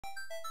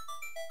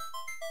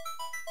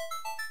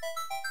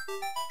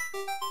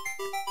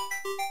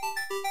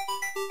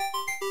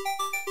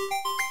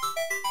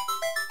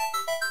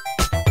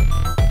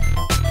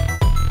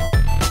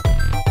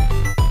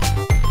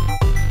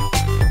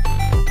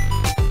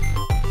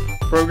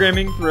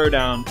Programming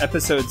Throwdown,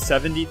 episode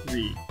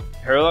 73,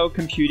 Parallel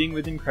Computing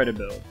with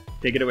Incredibuild.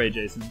 Take it away,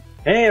 Jason.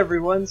 Hey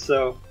everyone,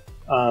 so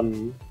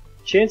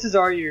chances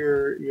are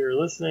you're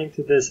listening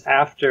to this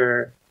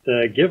after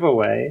the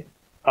giveaway.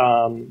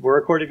 We're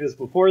recording this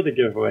before the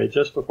giveaway,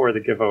 just before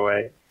the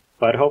giveaway,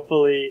 but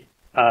hopefully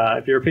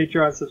if you're a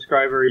Patreon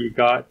subscriber, you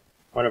got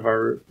one of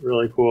our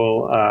really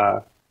cool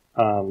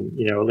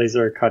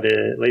laser cut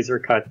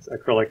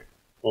acrylic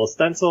little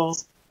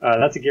stencils.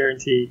 That's a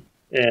guarantee.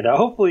 And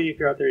hopefully, if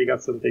you're out there, you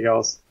got something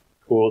else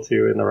cool,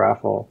 too, in the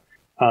raffle.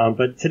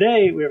 But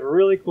today, we have a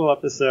really cool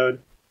episode.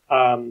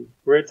 We're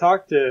going to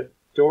talk to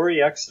Dori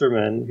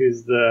Eksterman,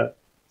 who's the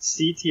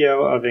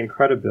CTO of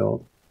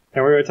Incredibuild.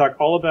 And we're going to talk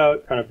all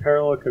about kind of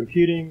parallel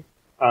computing.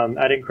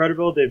 At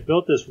Incredibuild, they've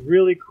built this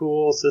really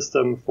cool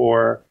system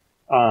for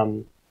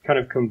kind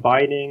of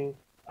combining.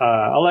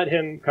 I'll let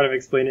him kind of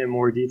explain it in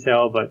more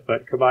detail,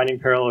 but combining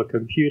parallel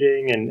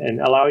computing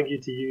and allowing you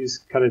to use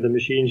kind of the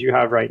machines you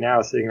have right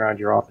now sitting around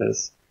your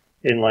office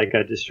in like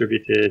a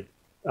distributed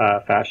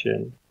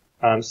fashion.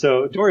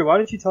 So, Dori, why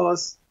don't you tell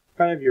us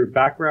kind of your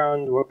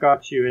background, what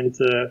got you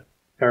into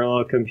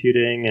parallel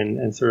computing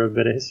and sort of a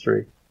bit of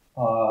history?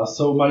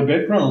 So my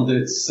background,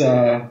 it's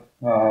I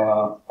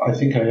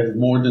think I have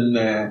more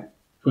than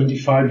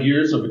 25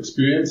 years of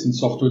experience in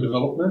software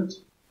development.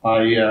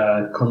 I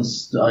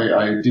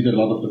did a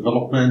lot of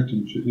development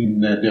in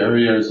the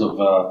areas of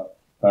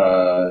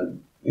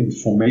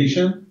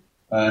information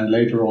and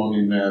later on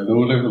in low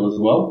level as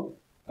well.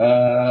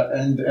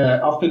 And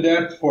after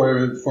that, for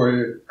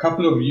a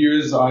couple of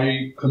years,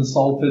 I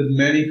consulted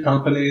many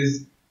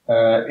companies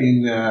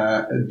in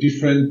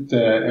different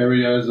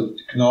areas of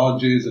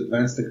technologies,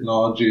 advanced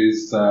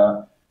technologies,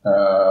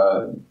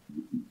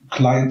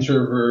 client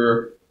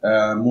server,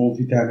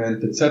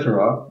 multi-tenant,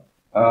 etc.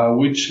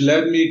 Which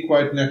led me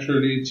quite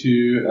naturally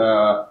to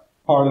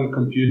parallel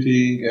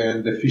computing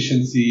and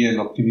efficiency and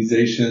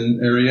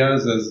optimization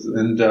areas.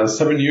 And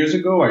 7 years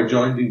ago, I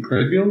joined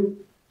Incredibuild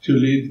to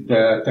lead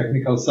the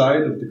technical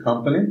side of the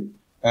company.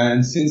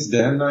 And since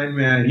then, I'm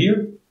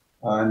here.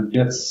 And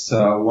that's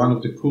one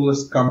of the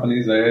coolest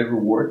companies I ever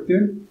worked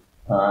in.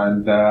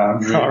 And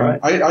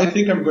I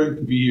think I'm going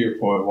to be here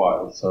for a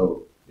while.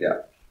 So,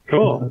 yeah.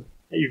 Cool.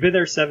 You've been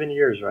there 7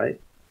 years, right?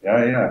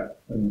 Yeah.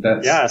 And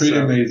that's pretty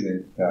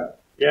amazing. Yeah.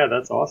 Yeah,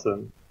 that's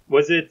awesome.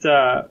 Was it,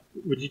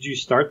 did you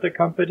start the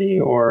company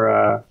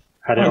or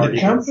had it already been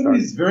started? The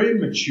company is very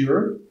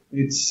mature.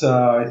 It's,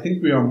 I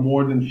think we are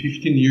more than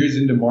 15 years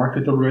in the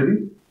market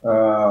already.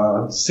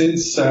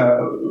 Since,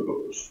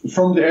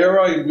 from the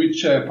era in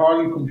which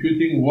parallel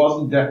computing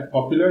wasn't that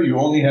popular, you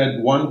only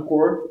had one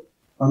core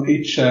on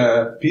each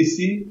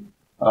PC.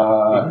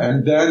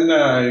 And then,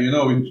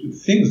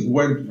 things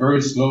went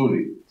very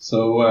slowly.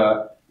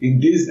 So, in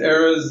these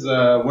eras,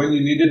 when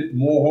you needed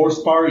more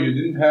horsepower, you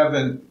didn't have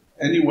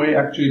any way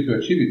actually to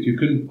achieve it. You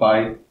couldn't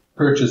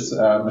purchase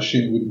a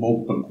machine with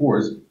multiple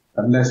cores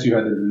unless you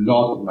had a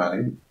lot of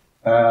money.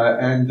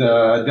 And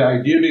the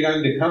idea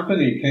behind the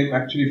company came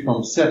actually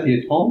from SETI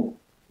at Home,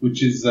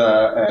 which is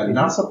a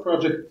NASA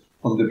project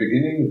from the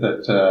beginning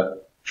that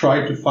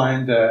tried to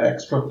find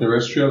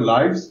extraterrestrial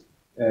lives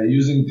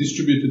using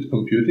distributed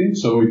computing.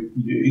 So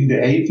in the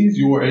 80s,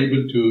 you were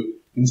able to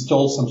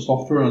install some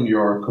software on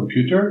your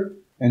computer.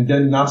 And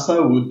then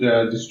NASA would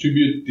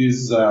distribute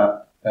these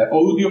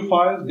audio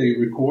files they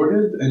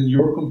recorded, and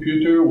your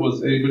computer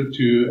was able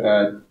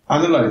to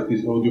analyze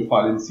this audio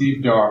file and see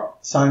if there are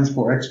signs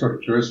for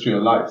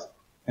extraterrestrial life.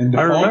 And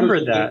I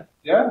remember that.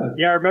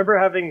 Yeah, I remember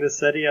having the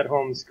SETI at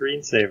Home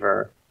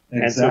screensaver.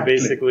 Exactly. And so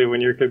basically,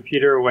 when your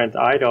computer went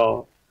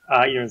idle,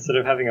 instead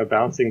of having a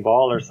bouncing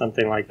ball or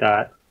something like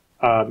that,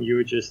 you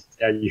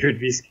would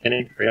be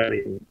scanning for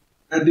aliens.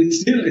 And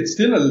it's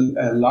still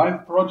a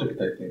live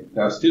project, I think. They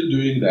are still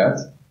doing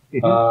that.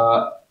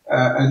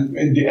 And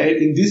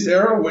in this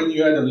era, when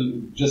you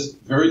had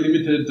just very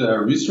limited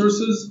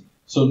resources,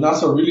 so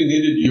NASA really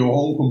needed your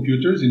own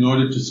computers in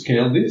order to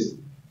scale this.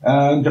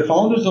 And the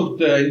founders of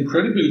the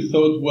Incredibuild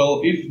thought, well,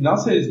 if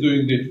NASA is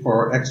doing it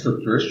for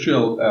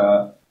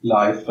extraterrestrial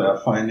life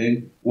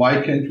finding,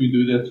 why can't we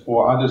do that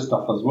for other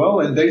stuff as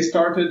well? And they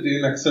started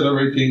in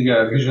accelerating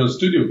Visual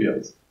Studio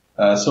builds.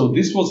 So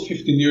this was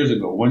 15 years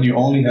ago when you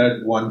only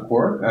had one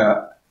core.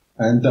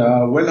 And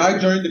when I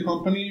joined the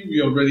company,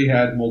 we already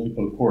had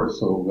multiple cores.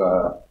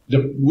 So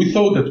we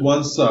thought that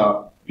once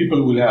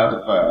people will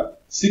have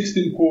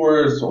 16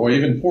 cores or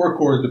even 4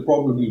 cores, the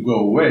problem will go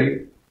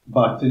away.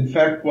 But in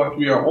fact, what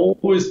we are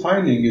always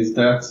finding is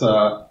that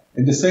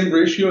in the same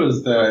ratio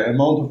as the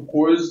amount of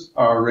cores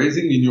are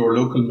raising in your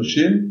local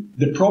machine,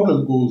 the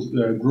problem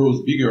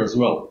grows bigger as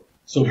well.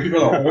 So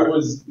people are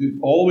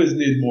always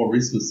need more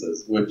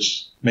resources,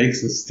 which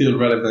makes us still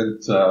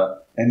relevant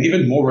and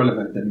even more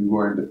relevant than we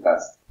were in the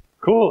past.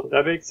 Cool.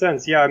 That makes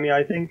sense. Yeah, I mean,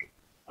 I think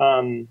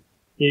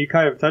you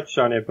kind of touched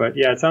on it, but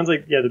yeah, it sounds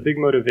like the big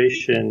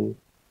motivation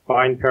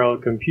behind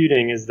parallel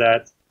computing is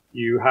that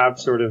you have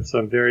sort of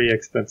some very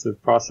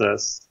expensive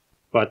process,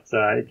 but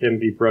it can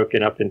be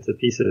broken up into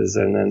pieces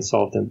and then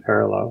solved in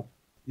parallel.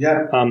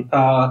 Yeah.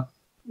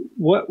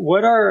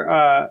 what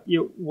are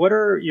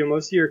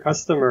most of your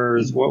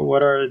customers?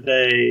 What are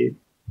they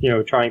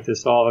trying to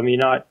solve? I mean,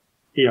 not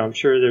I'm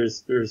sure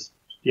there's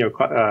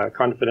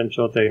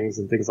confidential things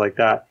and things like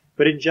that,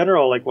 but in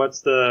general, like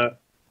what's the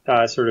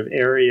sort of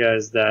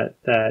areas that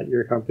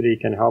your company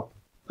can help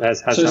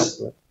has helped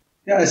with?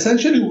 Yeah,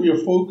 essentially we are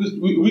focused.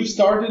 We've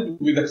started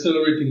with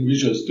accelerating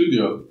Visual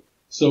Studio,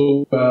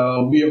 so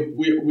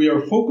we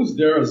are focused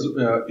there as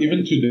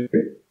even today.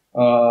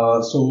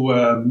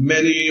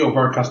 Many of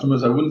our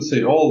customers, I wouldn't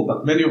say all,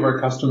 but many of our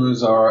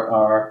customers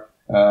are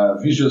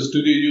Visual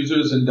Studio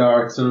users and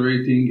are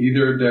accelerating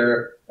either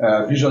their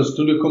Visual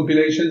Studio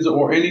compilations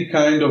or any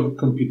kind of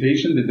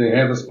computation that they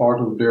have as part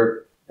of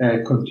their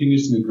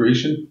continuous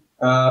integration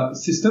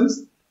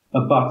systems.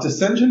 But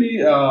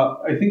essentially,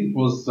 I think it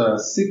was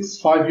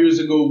 5 years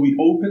ago, we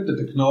opened the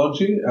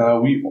technology.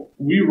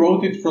 We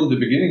wrote it from the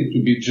beginning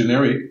to be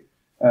generic,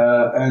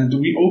 and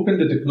we opened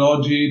the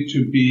technology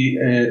to be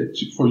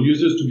for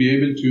users to be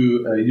able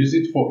to use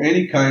it for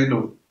any kind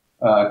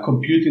of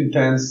compute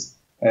intense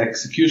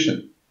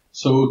execution.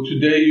 So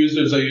today,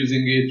 users are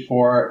using it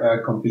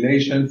for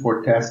compilation,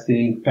 for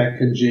testing,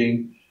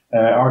 packaging,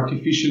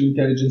 artificial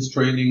intelligence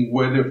training,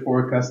 weather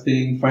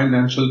forecasting,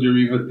 financial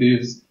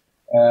derivatives.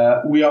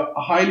 We are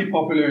highly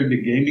popular in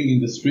the gaming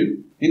industry.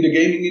 In the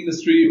gaming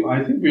industry,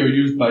 I think we are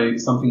used by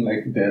something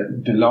like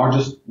the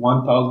largest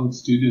 1,000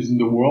 studios in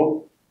the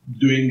world,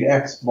 doing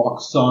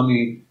Xbox,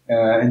 Sony,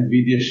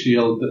 Nvidia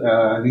Shield,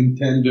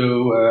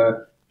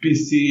 Nintendo,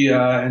 PC,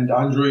 and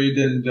Android,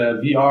 and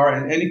VR,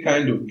 and any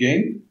kind of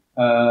game.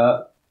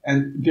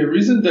 And the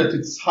reason that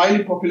it's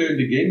highly popular in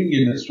the gaming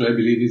industry, I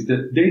believe, is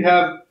that they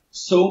have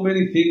so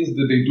many things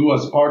that they do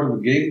as part of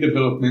a game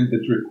development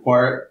that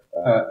require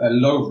a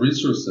lot of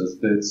resources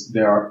that they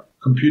are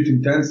compute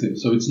intensive.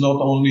 So it's not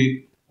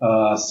only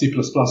C++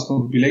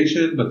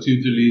 compilation, but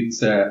usually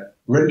it's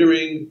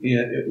rendering,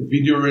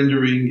 video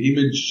rendering,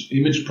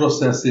 image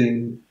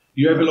processing.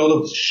 You have a lot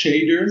of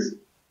shaders,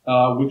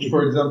 which,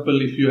 for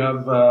example, if you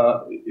have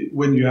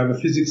when you have a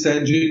physics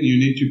engine, you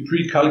need to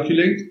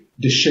pre-calculate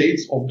the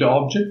shades of the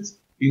objects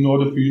in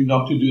order for you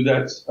not to do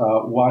that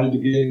while the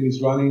game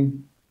is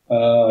running.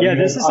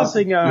 This is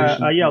something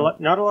not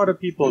a lot of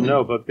people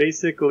know, but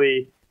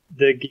basically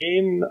the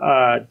game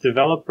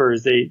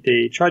developers,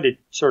 they try to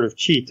sort of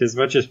cheat as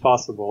much as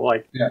possible.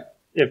 Like,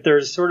 if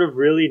there's sort of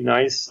really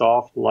nice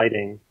soft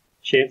lighting,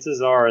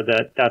 chances are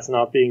that that's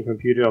not being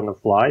computed on the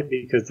fly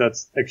because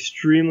that's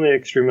extremely,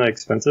 extremely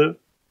expensive.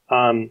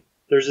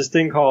 There's this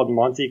thing called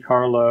Monte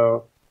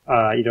Carlo,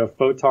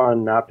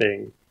 photon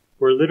mapping,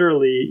 where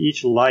literally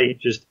each light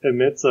just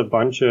emits a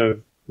bunch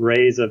of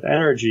rays of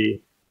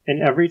energy.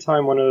 And every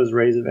time one of those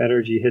rays of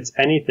energy hits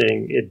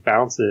anything, it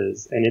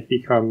bounces and it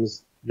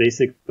becomes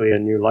basically a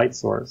new light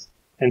source.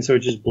 And so it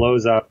just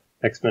blows up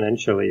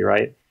exponentially,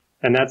 right?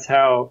 And that's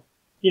how,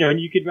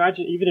 and you could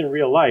imagine even in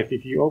real life,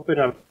 if you open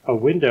up a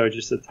window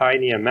just a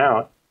tiny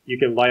amount, you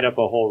can light up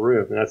a whole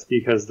room. And that's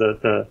because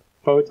the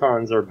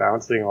photons are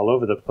bouncing all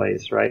over the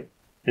place, right?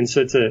 And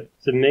so to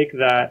make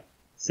that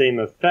same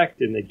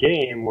effect in the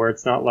game where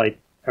it's not like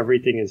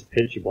everything is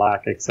pitch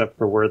black except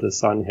for where the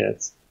sun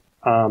hits,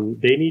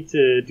 they need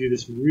to do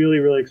this really,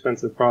 really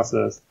expensive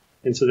process.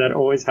 And so that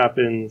always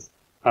happens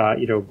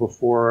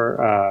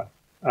before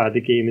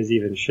the game is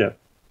even shipped.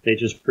 They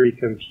just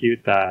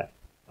pre-compute that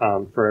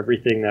for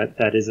everything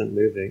that isn't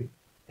moving.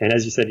 And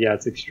as you said,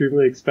 it's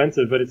extremely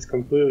expensive, but it's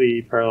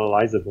completely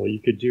parallelizable. You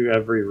could do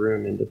every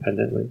room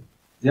independently.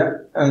 Yeah,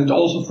 and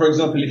also, for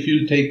example, if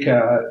you take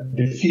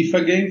the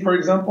FIFA game, for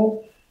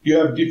example, you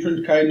have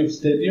different kind of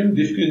stadium,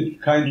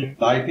 different kind of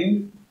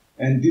lighting,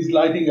 and this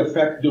lighting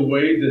affect the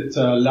way that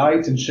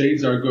light and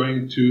shades are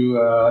going to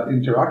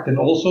interact, and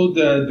also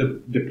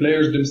the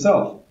players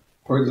themselves.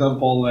 For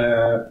example,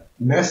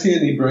 Messi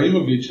and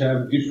Ibrahimovic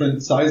have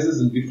different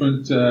sizes and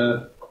different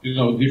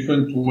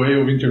different way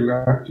of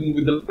interacting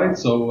with the light.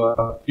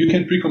 So you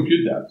can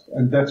pre-compute that,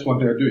 and that's what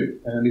they're doing.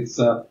 And it's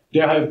they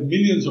have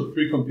millions of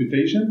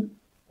pre-computation,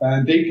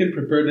 and they can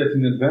prepare that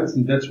in advance,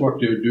 and that's what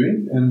they're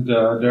doing. And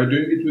they're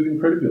doing it with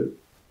Incredibuild.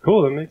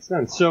 Cool, that makes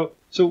sense. So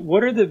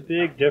what are the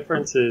big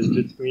differences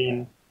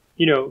between,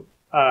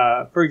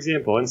 for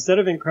example, instead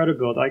of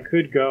Incredibuild, I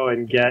could go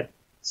and get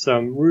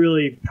some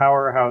really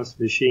powerhouse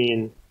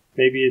machine.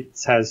 Maybe it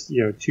has,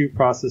 2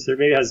 processors,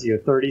 maybe it has,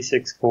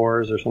 36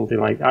 cores or something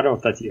like that. I don't know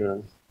if that's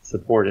even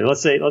supported.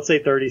 Let's say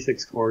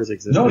 36 cores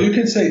exist. No, you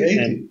can say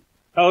 80.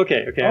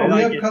 Okay. Oh,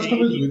 we have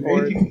customers with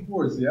 80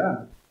 cores,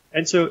 yeah.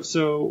 And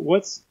so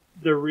what's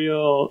the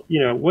real,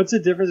 what's the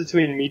difference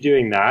between me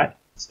doing that,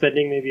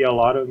 spending maybe a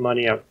lot of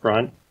money up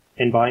front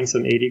and buying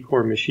some 80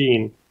 core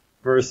machine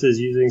versus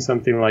using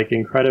something like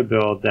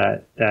Incredibuild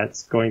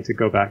that's going to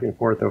go back and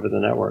forth over the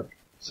network?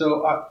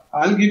 So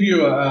I'll give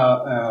you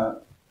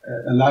a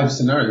live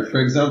scenario. For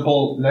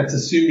example, let's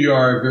assume you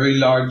are a very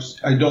large,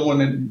 I don't want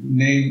to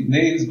name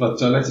names,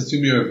 but let's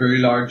assume you're a very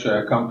large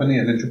company,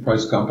 an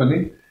enterprise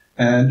company,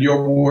 and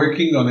you're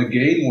working on a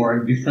game or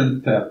a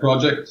different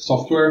project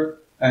software,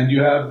 and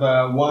you have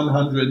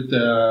 100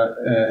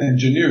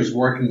 engineers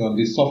working on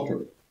this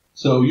software.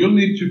 So you'll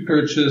need to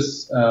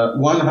purchase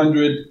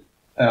 100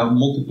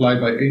 multiplied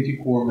by 80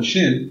 core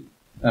machine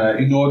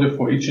in order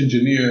for each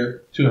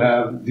engineer to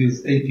have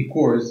these 80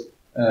 cores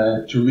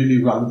to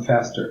really run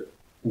faster.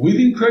 With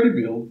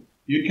Incredibuild,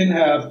 you can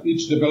have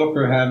each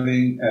developer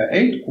having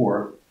 8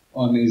 core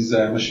on his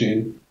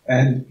machine,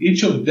 and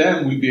each of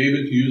them will be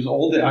able to use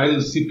all the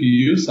idle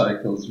CPU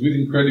cycles with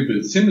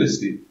Incredibuild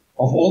seamlessly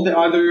of all the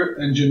other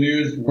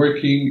engineers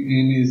working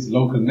in his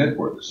local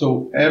network.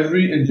 So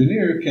every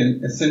engineer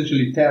can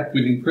essentially tap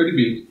with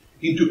Incredibuild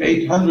into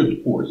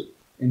 800 cores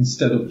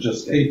instead of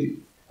just 80,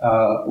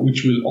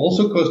 which will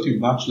also cost you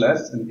much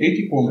less. An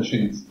 80 core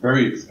machine is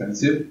very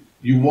expensive.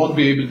 You won't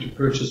be able to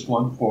purchase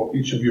one for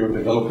each of your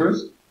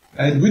developers.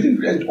 And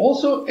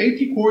also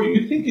 80 core,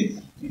 you think it's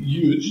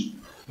huge,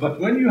 but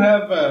when you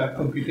have a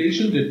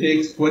computation that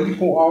takes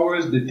 24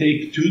 hours, that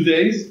take 2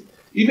 days,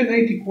 even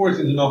 80 cores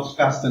is not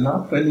fast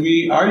enough. And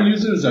our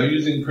users are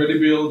using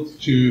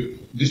Incredibuild to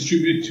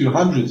distribute to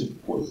hundreds of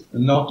cores,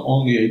 and not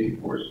only 80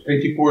 cores.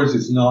 80 cores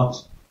is not,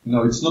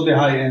 it's not the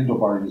high end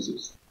of our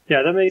users.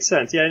 Yeah, that makes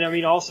sense. Yeah, and I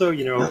mean, also,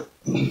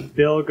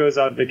 Bill goes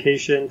on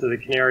vacation to the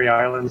Canary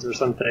Islands or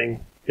something.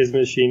 His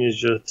machine is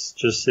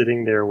just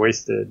sitting there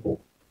wasted.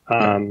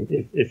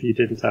 If you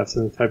didn't have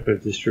some type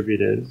of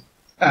distributed.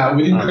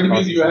 With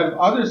Incredibuild, you have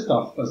other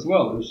stuff as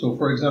well. So,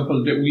 for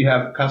example, we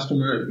have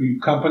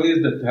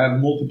companies that have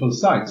multiple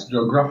sites,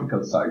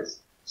 geographical sites.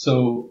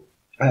 So,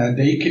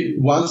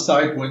 one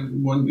site,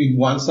 when in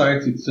one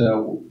site it's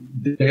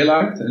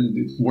daylight and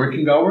it's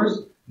working hours,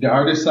 the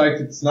other site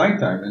it's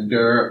nighttime and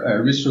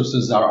their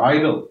resources are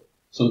idle.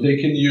 So they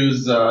can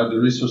use the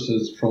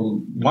resources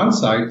from one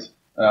site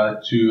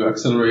to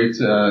accelerate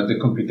the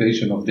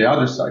computation of the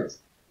other site,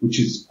 which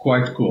is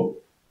quite cool.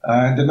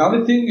 And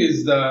another thing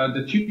is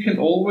that you can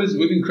always,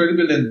 with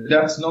Incredibuild, and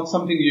that's not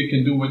something you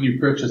can do when you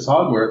purchase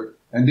hardware,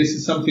 and this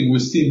is something we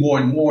see more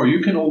and more,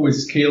 you can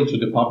always scale to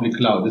the public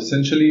cloud.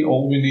 Essentially,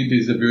 all we need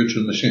is a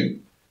virtual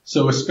machine.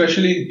 So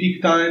especially in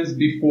peak times,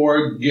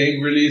 before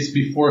game release,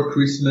 before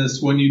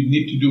Christmas, when you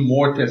need to do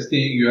more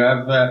testing, you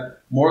have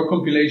more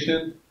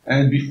compilation,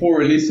 and before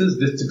releases,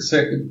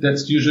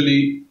 that's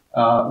usually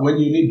when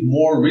you need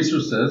more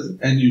resources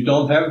and you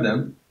don't have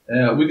them.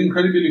 With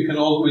Incredibuild, you can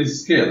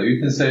always scale. You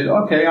can say,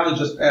 okay, I'll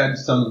just add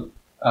some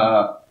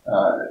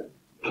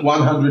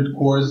 100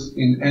 cores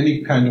in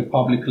any kind of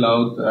public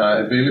cloud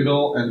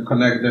available and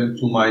connect them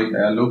to my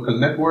local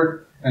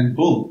network, and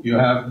boom, you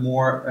have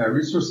more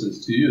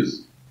resources to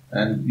use.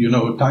 And,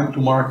 time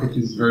to market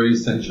is very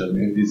essential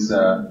in these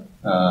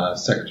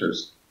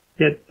sectors.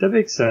 Yeah, that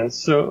makes sense.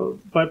 So,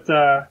 but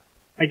I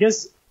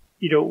guess,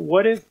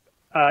 what if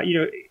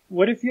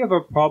you have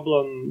a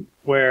problem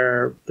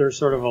where there's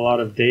sort of a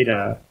lot of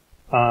data?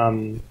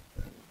 So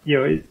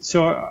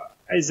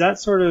is that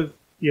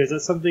is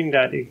that something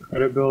that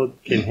Incredibuild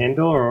can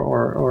handle,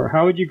 or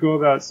how would you go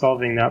about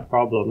solving that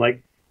problem?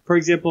 Like, for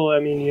example, I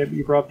mean,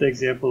 you brought up the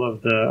example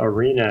of the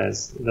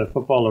arenas, the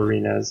football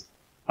arenas.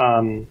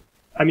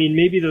 I mean,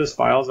 maybe those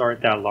files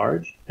aren't that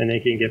large and they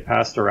can get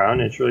passed around.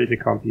 It's really the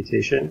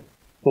computation.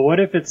 But what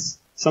if it's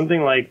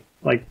something like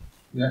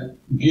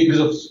gigs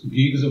of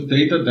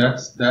data?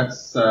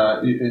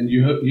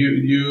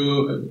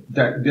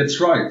 That's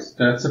right.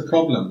 That's a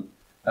problem.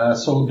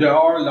 So there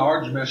are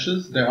large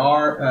meshes.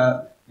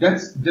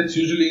 That's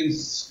usually in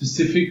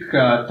specific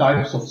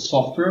types of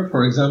software.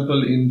 For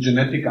example, in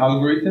genetic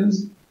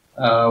algorithms,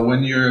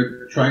 when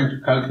you're trying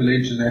to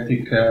calculate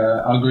genetic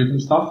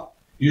algorithm stuff,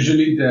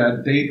 usually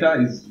the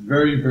data is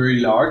very, very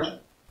large.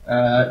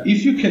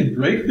 If you can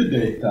break the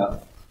data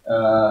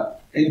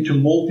into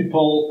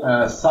multiple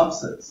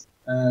subsets,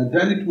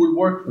 then it will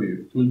work for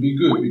you. It will be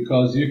good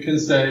because you can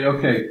say,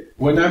 okay,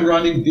 when I'm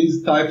running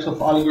these types of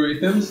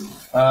algorithms,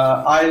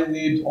 I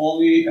need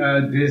only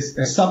this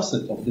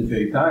subset of the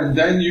data, and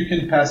then you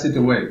can pass it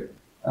away,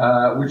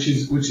 which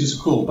is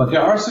cool. But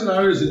there are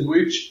scenarios in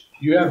which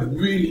you have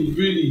really,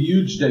 really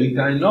huge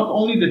data, and not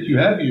only that you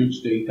have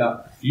huge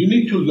data, you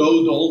need to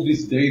load all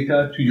this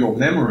data to your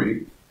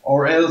memory,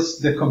 or else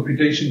the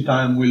computation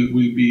time will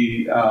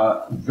be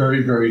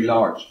very, very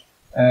large.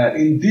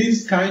 In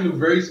these kind of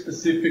very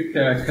specific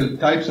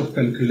types of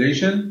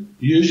calculation,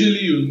 usually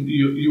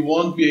you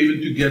won't be able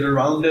to get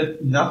around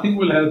it. Nothing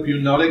will help you,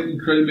 not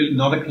Incredibuild,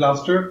 not a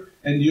cluster,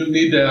 and you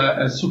need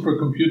a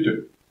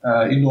supercomputer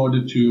in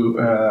order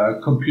to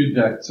compute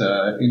that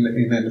in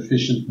an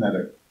efficient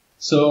manner.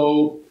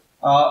 So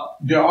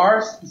there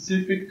are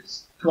specific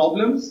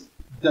problems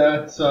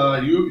that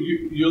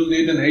you'll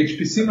need an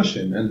HPC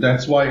machine, and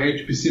that's why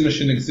HPC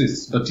machine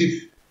exists. But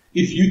if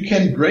you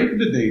can break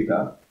the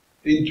data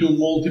into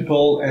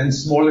multiple and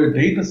smaller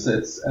data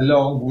sets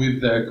along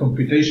with the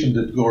computation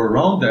that go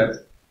around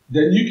that,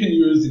 then you can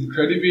use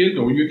Incredibuild,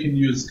 or you can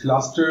use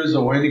clusters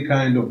or any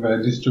kind of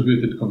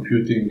distributed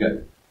computing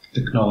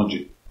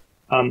technology.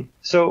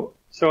 So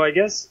I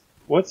guess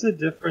what's the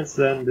difference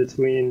then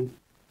between,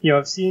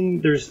 I've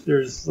seen there's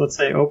let's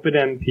say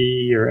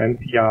OpenMP or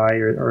MPI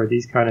or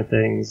these kind of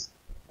things,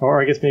 or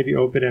I guess maybe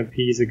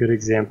OpenMP is a good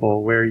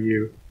example where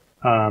you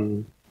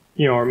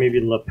or maybe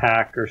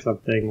LAPACK or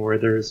something where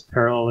there's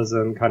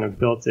parallelism kind of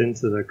built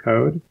into the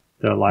code,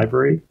 the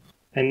library.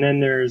 And then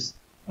there's,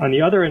 on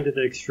the other end of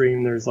the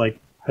extreme, there's like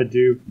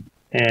Hadoop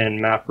and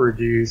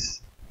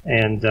MapReduce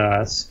and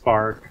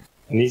Spark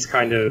and these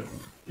kind of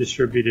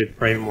distributed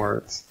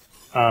frameworks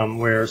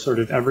where sort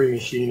of every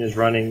machine is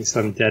running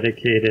some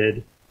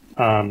dedicated,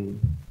 kind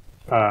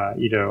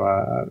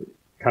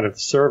of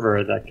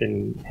server that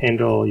can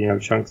handle,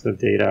 chunks of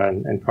data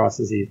and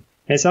processes.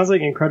 And it sounds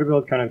like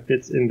Incredibuild kind of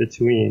fits in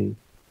between.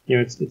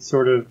 It's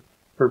sort of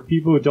for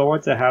people who don't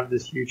want to have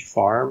this huge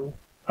farm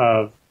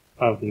of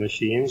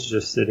machines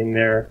just sitting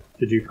there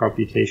to do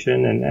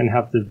computation and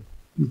have to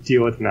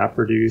deal with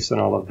MapReduce and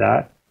all of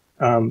that.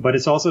 But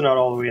it's also not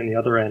all the way on the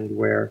other end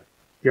where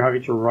you're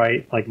having to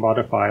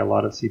modify a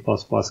lot of C++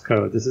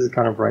 code. This is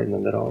kind of right in the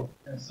middle.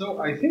 So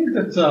I think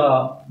that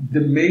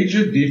the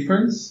major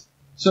difference,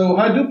 so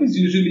Hadoop is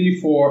usually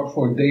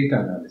for data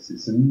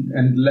analysis and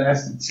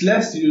it's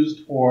less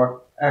used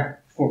for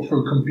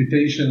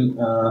computation,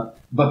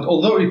 but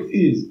although it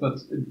is, but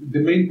the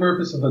main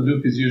purpose of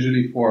Hadoop is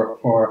usually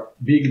for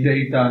big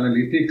data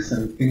analytics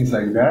and things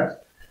like that.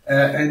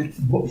 And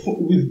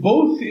with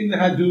both in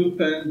Hadoop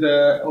and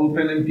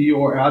OpenMP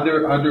or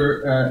other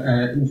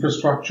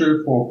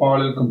infrastructure for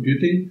parallel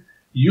computing,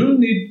 you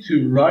need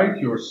to write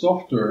your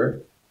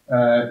software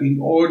in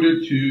order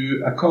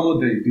to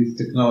accommodate these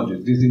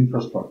technologies, these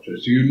infrastructures.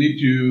 So you need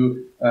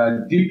to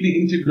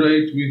deeply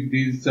integrate with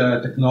these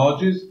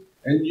technologies,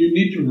 and you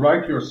need to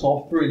write your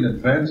software in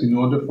advance in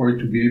order for it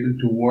to be able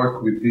to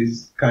work with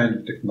these kind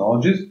of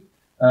technologies.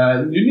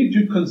 You need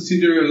to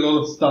consider a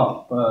lot of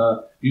stuff.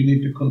 You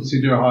need to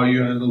consider how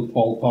you handle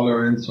fault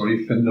tolerance, or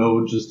if a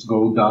node just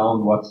go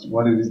down,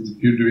 what it is that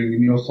you're doing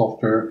in your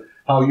software,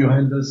 how you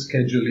handle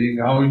scheduling,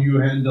 how you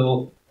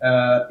handle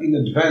in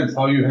advance,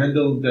 how you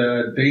handle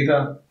the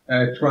data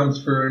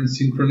transfer and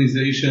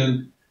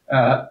synchronization.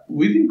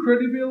 With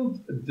Incredibuild,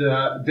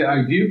 the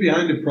idea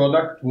behind the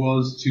product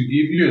was to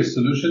give you a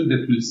solution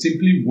that will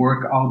simply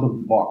work out of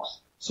the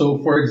box. So,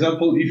 for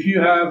example, if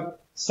you have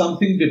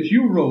something that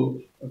you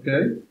wrote,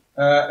 okay,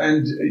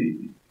 and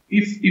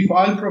if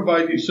I'll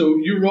provide you, so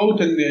you wrote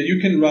and you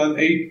can run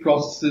 8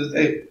 processes,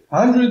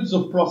 hundreds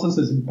of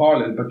processes in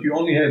parallel, but you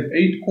only have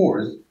 8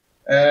 cores.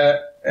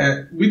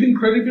 With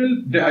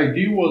Incredibuild, the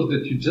idea was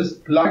that you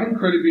just plug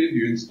Incredibuild,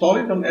 you install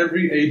it on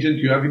every agent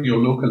you have in your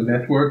local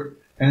network,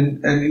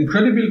 and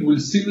Incredibuild will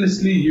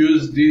seamlessly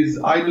use these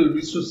idle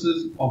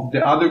resources of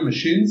the other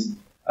machines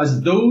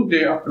as though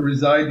they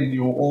reside in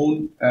your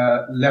own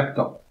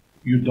laptop.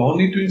 You don't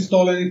need to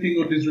install anything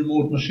on this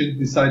remote machine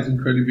besides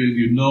Incredibuild.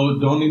 You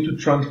don't need to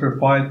transfer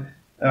file.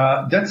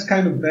 That's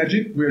kind of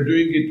magic. We're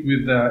doing it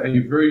with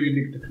a very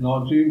unique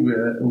technology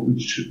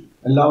which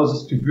allows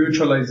us to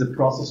virtualize the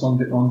process on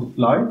the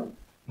fly.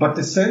 But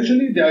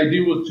essentially, the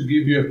idea was to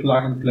give you a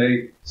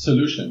plug-and-play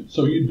solution.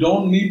 So you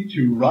don't need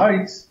to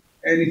write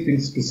anything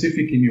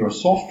specific in your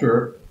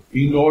software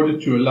in order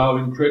to allow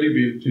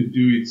Incredibuild to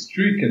do its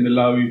trick and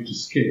allow you to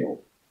scale.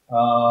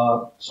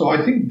 So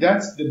I think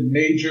that's the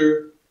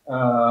major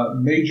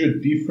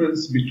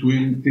difference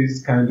between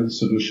these kind of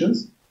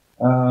solutions.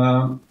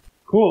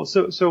 Cool.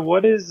 So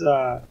what is,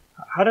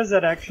 how does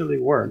that actually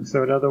work?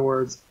 So in other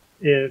words,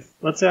 if,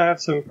 let's say I have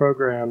some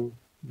program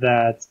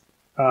that,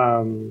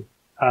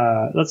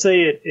 let's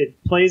say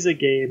it plays a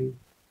game,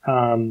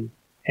 and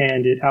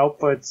it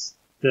outputs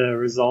the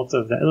result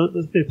of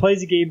that. It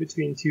plays a game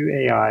between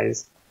 2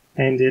 AIs,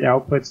 and it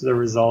outputs the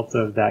result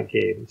of that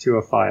game to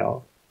a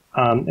file.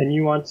 And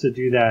you want to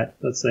do that,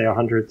 let's say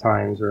 100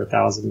 times or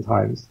 1,000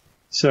 times.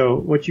 So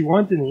what you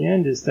want in the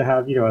end is to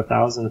have,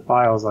 1,000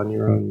 files on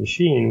your own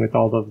machine with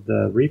all of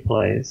the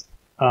replays.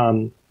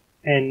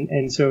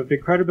 And so if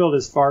Incredibuild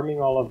is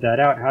farming all of that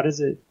out, how does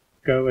it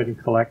go and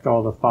collect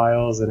all the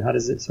files, and how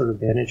does it sort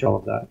of manage all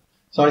of that?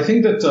 So I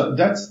think that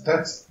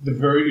that's the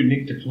very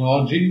unique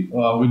technology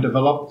we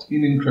developed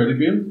in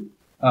Incredibuild,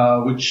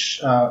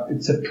 which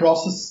it's a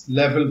process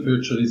level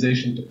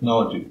virtualization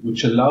technology,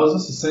 which allows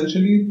us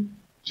essentially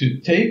to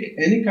take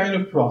any kind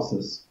of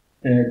process,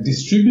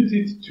 distribute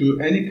it to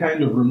any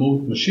kind of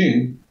remote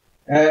machine,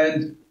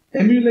 and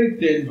emulate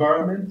the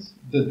environment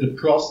that the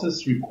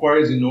process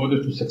requires in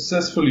order to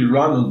successfully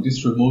run on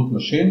this remote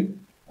machine,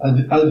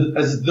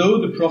 as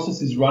though the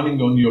process is running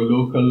on your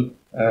local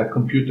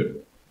computer.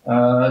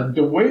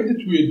 The way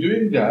that we're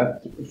doing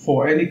that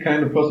for any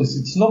kind of process,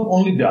 it's not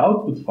only the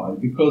output file,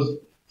 because,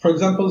 for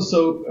example,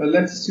 so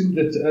let's assume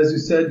that, as you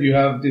said, you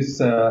have this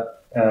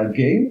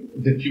game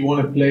that you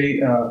want to play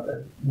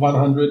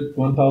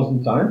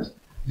 1,000 times.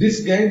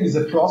 This game is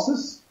a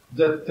process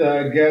that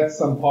gets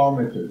some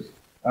parameters.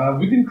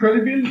 With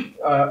Incredibuild,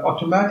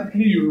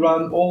 automatically you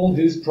run all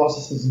these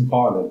processes in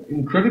parallel.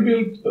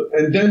 Incredibuild,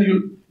 and then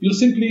you'll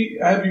simply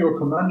have your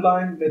command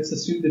line. Let's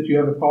assume that you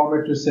have a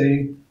parameter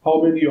saying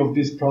how many of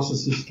these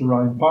processes to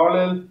run in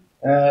parallel.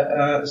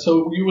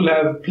 So you will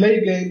have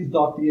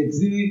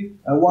playgames.exe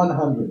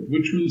 100,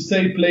 which will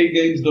say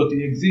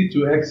playgames.exe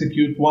to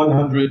execute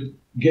 100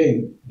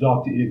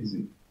 game.exe.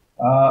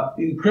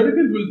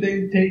 Incredibuild will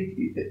then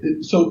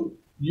take, so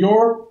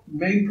your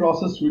main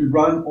process will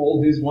run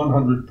all these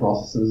 100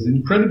 processes.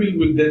 Incredibuild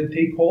will then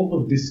take hold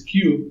of this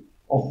queue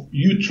of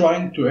you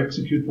trying to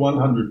execute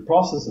 100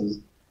 processes,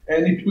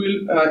 and it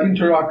will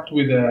interact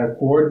with a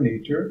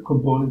coordinator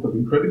component of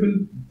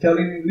Incredibuild,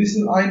 telling you,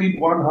 listen, I need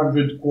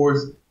 100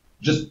 cores,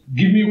 just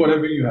give me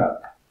whatever you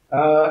have.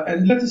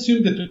 And let's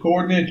assume that the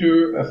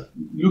coordinator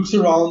looks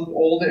around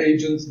all the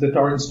agents that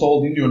are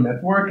installed in your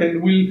network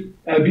and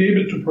will be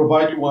able to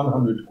provide you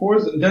 100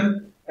 cores, and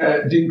then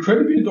the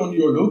Incredibuild on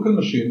your local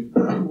machine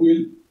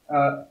will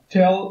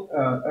tell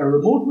a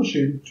remote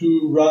machine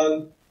to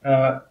run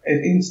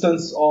an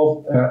instance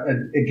of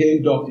a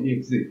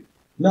game.exe.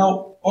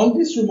 Now, on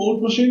this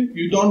remote machine,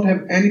 you don't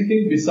have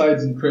anything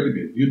besides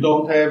Incredibuild. You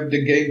don't have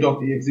the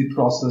game.exe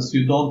process.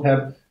 You don't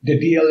have the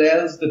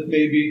DLLs that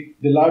maybe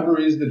the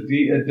libraries that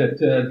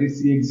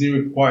this exe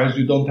requires.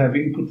 You don't have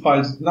input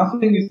files.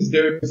 Nothing is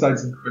there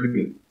besides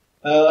Incredibuild.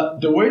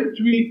 The way that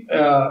we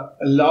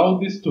allow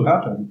this to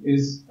happen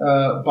is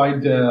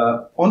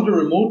on the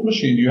remote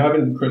machine you have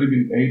an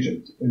Incredibuild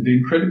agent, and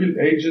the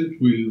Incredibuild agent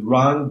will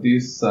run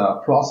this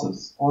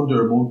process on the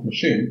remote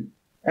machine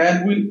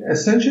and will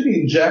essentially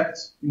inject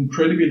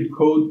Incredibuild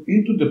code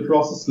into the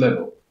process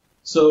level.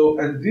 So,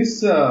 and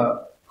this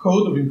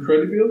code of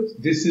Incredibuild,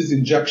 this is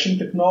injection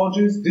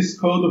technologies. This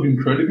code of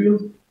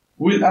Incredibuild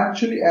will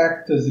actually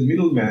act as a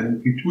middleman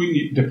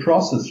between the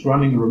process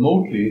running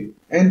remotely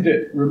and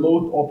the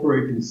remote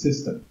operating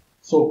system.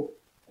 So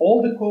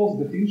all the calls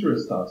that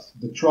interest us,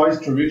 that tries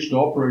to reach the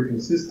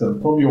operating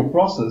system from your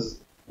process,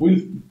 will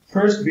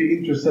first be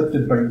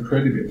intercepted by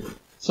Incredibuild.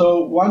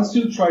 So once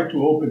you try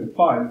to open a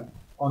file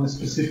on a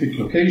specific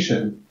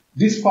location,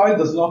 this file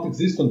does not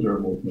exist on the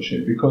remote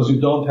machine because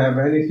you don't have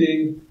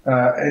anything,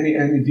 any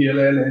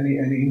DLL,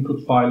 any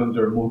input file on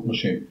the remote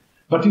machine.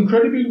 But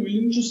Incredibuild will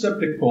intercept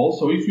the call.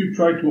 So if you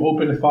try to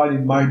open a file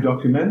in My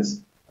Documents,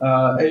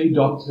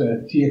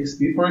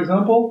 a.txt, for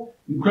example,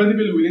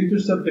 Incredibuild will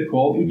intercept the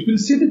call. It will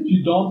see that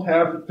you don't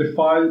have the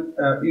file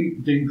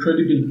in the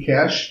Incredibuild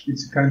cache.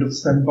 It's a kind of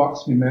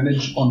sandbox we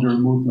manage on the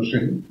remote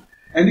machine.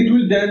 And it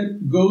will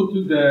then go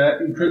to the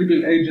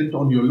Incredibuild agent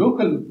on your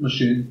local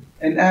machine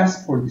and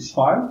ask for this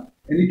file.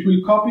 And it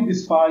will copy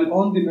this file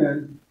on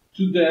demand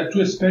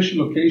to a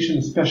special location,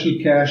 a special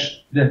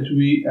cache that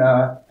we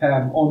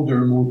have on the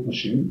remote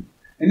machine.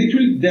 And it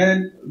will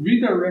then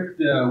redirect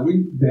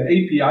the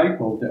API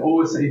call, the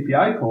OS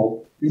API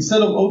call.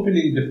 Instead of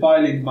opening the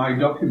file in My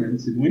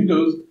Documents in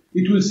Windows,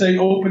 it will say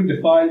open the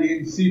file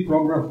in C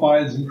program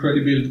files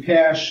Incredibuild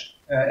cache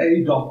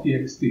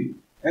a.txt.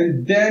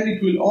 And then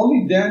it will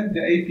only then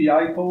the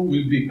API call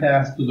will be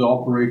passed to the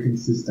operating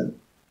system.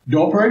 The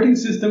operating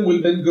system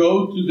will then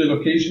go to the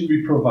location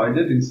we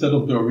provided instead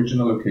of the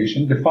original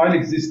location. The file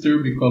exists there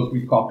because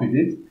we copied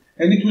it,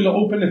 and it will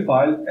open a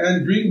file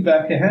and bring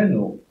back a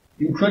handle.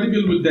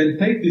 Incredibuild will then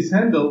take this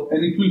handle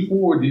and it will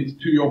forward it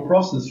to your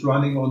process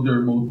running on the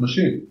remote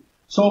machine.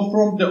 So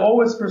from the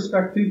OS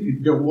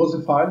perspective, there was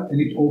a file and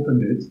it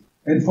opened it.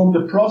 And from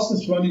the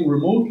process running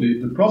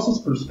remotely, the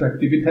process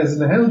perspective, it has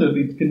a handle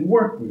it can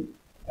work with.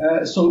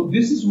 So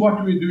this is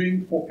what we're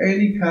doing for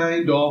any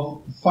kind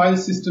of file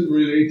system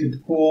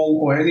related call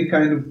or any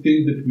kind of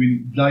thing that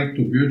we'd like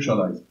to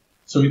virtualize.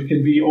 So it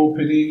can be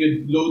opening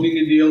and loading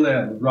a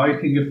DLL,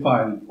 writing a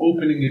file,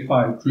 opening a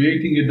file,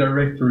 creating a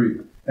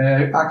directory,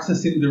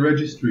 accessing the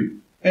registry.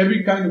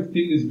 Every kind of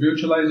thing is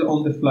virtualized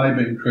on the fly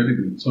by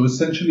Incredibuild. So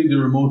essentially the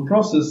remote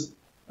process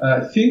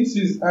thinks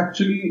is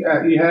actually,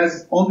 he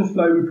has on the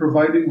fly we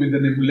provide him with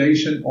an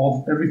emulation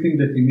of everything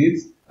that he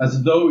needs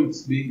as though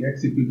it's being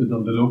executed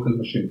on the local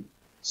machine.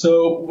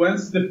 So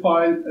once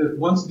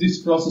once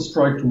this process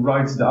tries to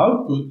write the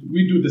output,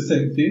 we do the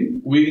same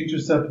thing. We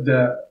intercept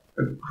the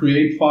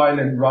create file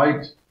and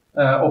write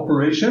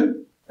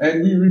operation,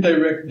 and we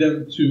redirect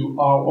them to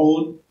our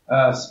own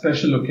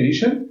special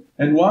location.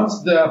 And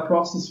once the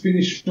process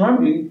finished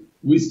running,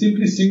 we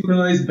simply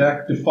synchronize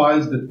back the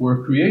files that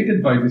were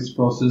created by this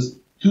process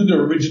to the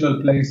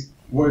original place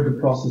where the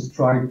process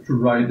tried to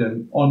write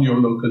them on your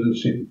local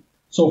machine.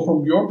 So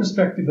from your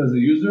perspective as a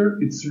user,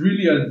 it's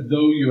really as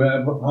though you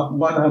have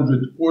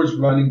 100 cores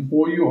running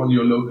for you on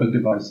your local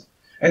device.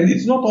 And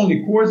it's not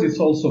only cores, it's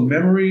also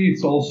memory,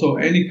 it's also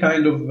any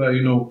kind of,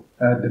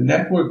 the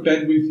network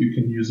bandwidth. You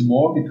can use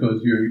more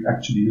because you're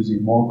actually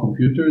using more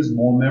computers,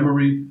 more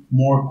memory,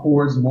 more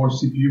cores, more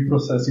CPU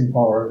processing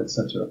power,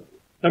 etc.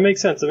 That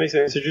makes sense.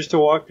 So just to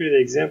walk through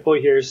the example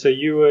here, so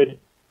you would,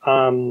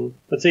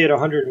 let's say you had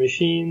 100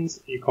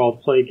 machines, you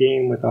called play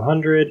game with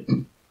 100,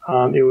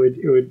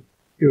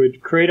 it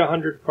would create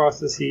 100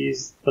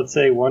 processes, let's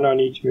say one on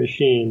each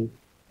machine,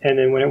 and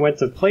then when it went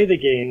to play the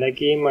game, that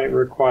game might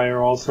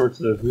require all sorts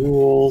of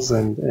rules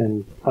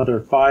and other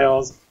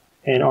files,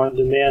 and on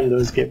demand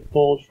those get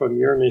pulled from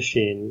your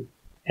machine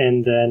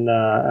and then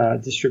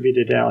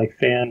distributed out, like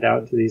fanned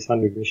out to these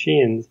 100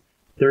 machines.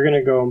 They're going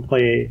to go and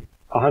play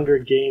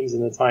 100 games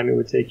in the time it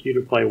would take you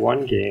to play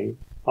one game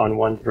on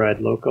one thread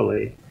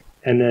locally.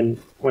 And then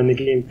when the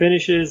game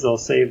finishes, they'll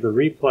save the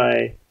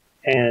replay,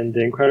 and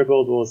the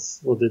Incredibuild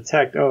will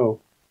detect,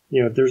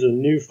 there's a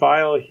new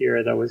file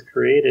here that was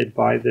created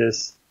by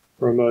this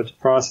remote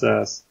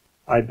process.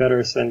 I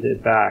better send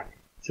it back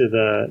to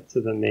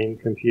the main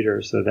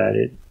computer so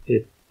that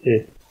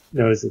it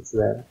knows it's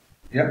there.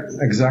 Yeah,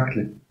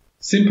 exactly.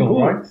 Simple,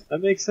 Cool. right? That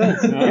makes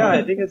sense. Yeah,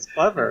 I think it's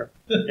clever.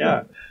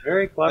 Yeah,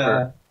 very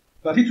clever.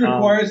 But it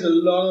requires a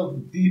lot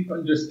of deep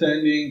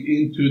understanding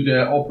into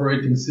the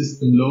operating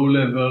system, low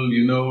level,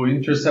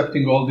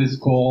 intercepting all these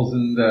calls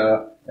and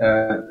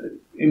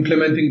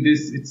implementing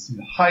this. It's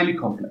highly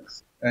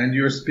complex. And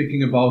you're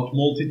speaking about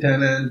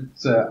multi-tenant,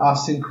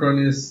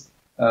 asynchronous,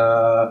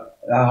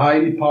 a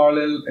highly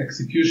parallel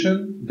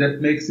execution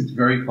that makes it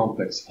very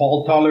complex.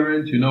 Fault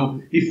tolerant,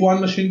 if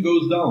one machine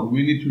goes down,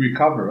 we need to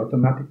recover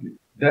automatically.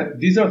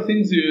 These are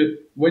things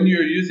when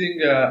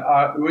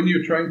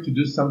you're trying to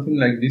do something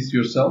like this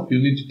yourself, you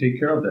need to take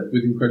care of that.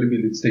 With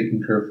Incredibuild, it's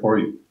taken care of for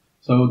you.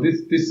 So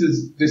this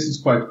is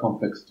quite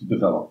complex to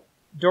develop.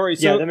 Dory,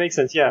 yeah, that makes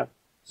sense. Yeah.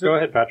 So, go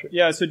ahead, Patrick.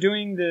 Yeah. So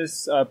doing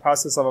this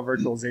process level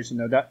virtualization,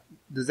 though,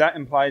 does that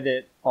imply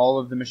that all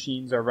of the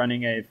machines are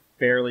running a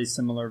fairly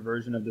similar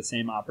version of the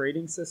same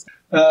operating system?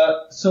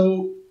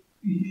 So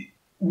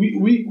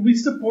we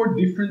support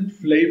different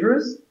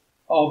flavors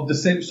of the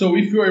same. So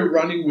if you are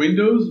running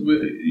Windows,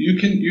 you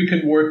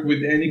can work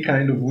with any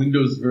kind of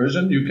Windows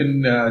version. You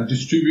can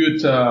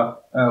distribute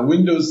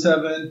Windows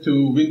 7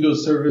 to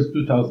Windows Server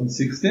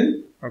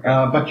 2016. Okay.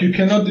 But you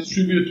cannot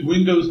distribute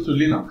Windows to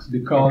Linux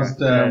because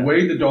the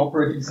way that the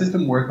operating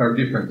system work are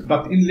different.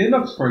 But in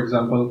Linux, for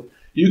example,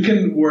 you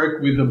can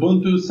work with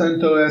Ubuntu,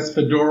 CentOS,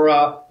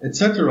 Fedora,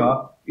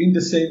 etc. in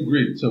the same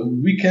grid. So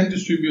we can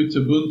distribute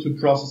Ubuntu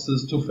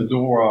processes to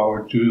Fedora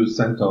or to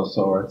CentOS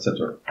or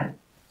etc.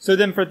 So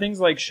then for things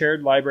like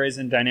shared libraries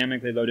and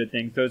dynamically loaded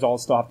things, those all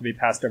still have to be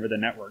passed over the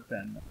network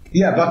then?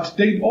 Yeah, but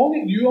we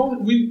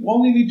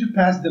only need to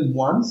pass them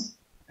once,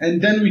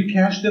 and then we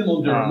cache them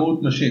on the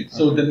remote machine.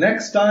 So the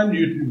next time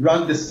you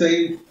run the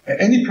same,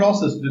 any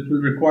process that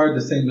will require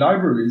the same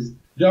libraries,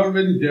 they're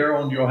already there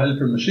on your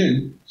helper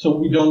machine, so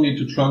we don't need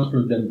to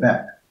transfer them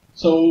back.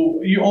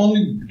 So you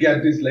only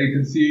get this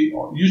latency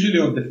usually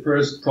on the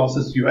first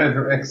process you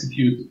ever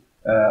execute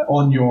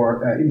on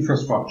your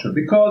infrastructure,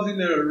 because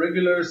in a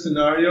regular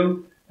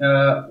scenario,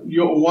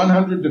 your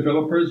 100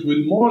 developers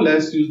will more or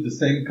less use the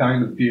same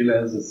kind of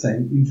DLLs, the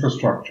same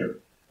infrastructure.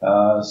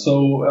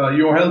 So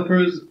your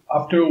helpers,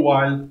 after a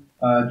while,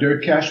 their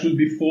cache will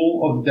be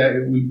full of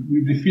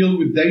will be filled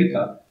with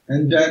data,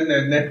 and then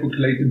network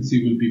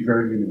latency will be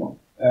very minimal.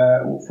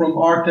 From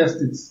our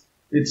test,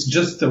 it's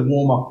just a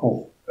warm up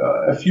of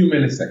a few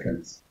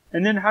milliseconds.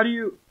 And then how do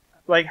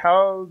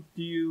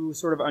you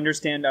sort of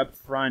understand up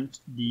front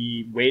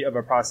the weight of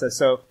a process?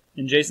 So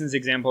in Jason's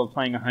example of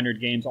playing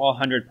 100 games, all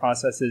 100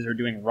 processes are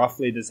doing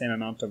roughly the same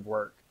amount of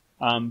work.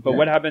 But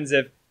what happens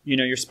if,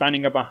 you're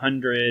spanning up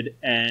 100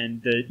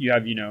 and you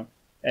have,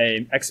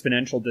 a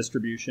exponential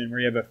distribution where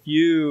you have a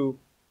few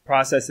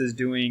processes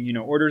doing,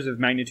 orders of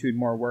magnitude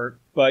more work,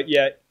 but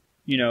yet,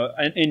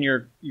 in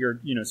your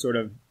sort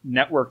of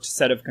networked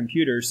set of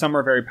computers, some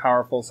are very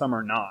powerful, some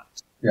are not.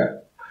 Yeah.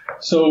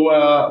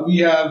 So we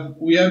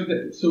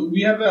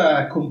have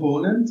a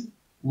component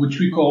which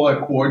we call a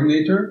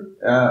coordinator.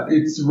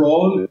 Its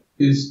role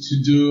is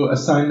to do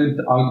assignment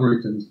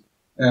algorithms.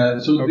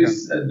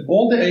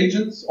 All the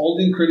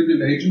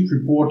Incredibuild agents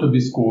report to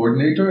this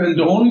coordinator, and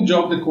the only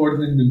job the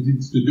coordinator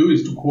needs to do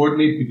is to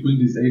coordinate between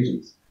these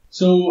agents.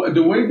 So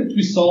the way that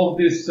we solve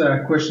this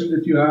question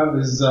that you have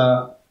is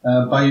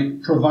by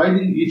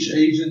providing each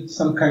agent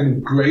some kind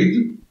of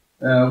grade.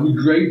 We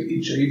grade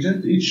each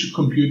agent, each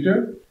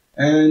computer.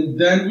 And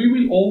then we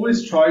will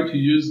always try to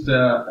use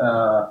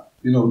the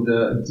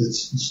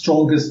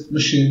strongest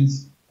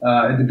machines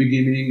at the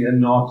beginning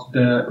and not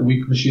the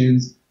weak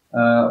machines.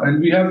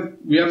 And we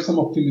have some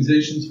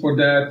optimizations for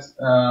that.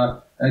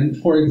 And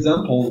for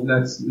example,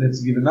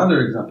 let's give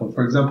another example.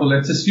 For example,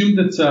 let's assume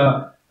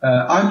that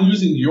I'm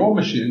using your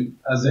machine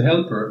as a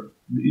helper.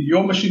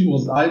 Your machine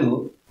was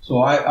idle, so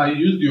I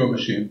used your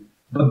machine.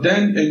 But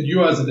then, and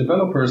you as a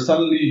developer,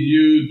 suddenly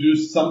you do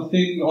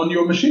something on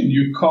your machine.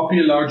 You copy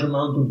a large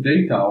amount of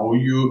data, or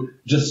you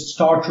just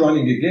start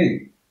running a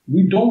game.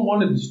 We don't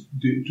want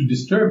to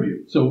disturb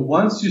you. So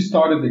once you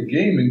started the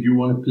game and you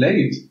want to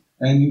play it,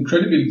 and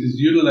Incredibuild is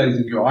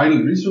utilizing your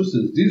idle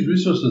resources, these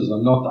resources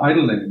are not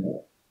idle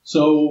anymore.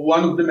 So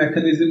one of the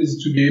mechanisms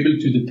is to be able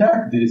to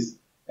detect this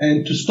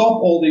and to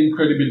stop all the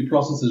Incredibuild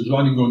processes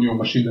running on your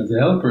machine as a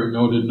helper in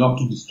order not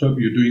to disturb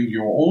you doing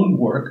your own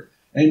work,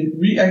 and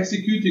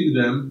re-executing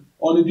them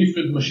on a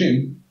different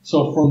machine.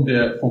 So from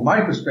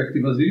my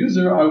perspective as a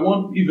user, I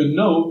won't even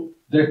know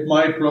that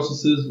my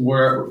processes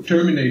were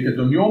terminated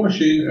on your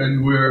machine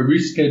and were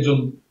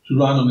rescheduled to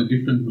run on a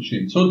different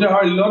machine. So there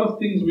are a lot of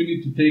things we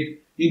need to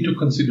take into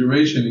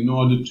consideration in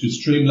order to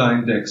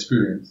streamline the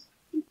experience.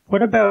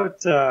 What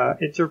about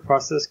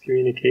inter-process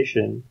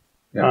communication?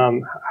 Yeah.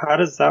 How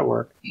does that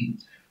work?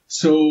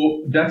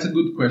 So that's a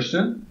good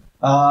question.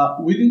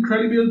 With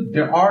Incredibuild,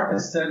 there are a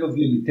set of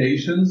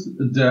limitations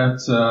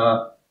that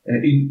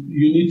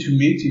you need to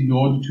meet in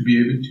order to be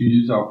able to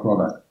use our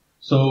product.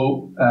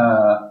 So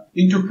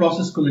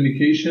Inter-process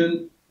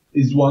communication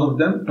is one of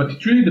them, but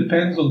it really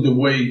depends on the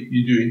way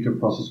you do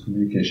inter-process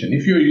communication.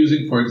 If you're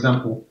using, for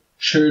example,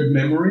 shared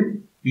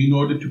memory in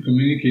order to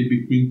communicate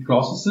between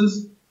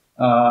processes,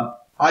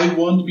 I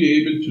won't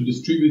be able to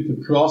distribute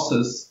the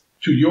process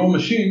to your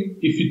machine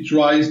if it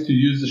tries to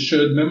use a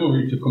shared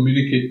memory to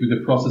communicate with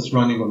the process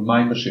running on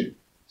my machine.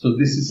 So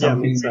this is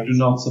something we do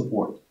not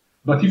support.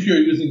 But if you're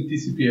using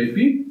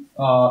TCP/IP,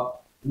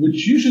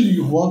 which usually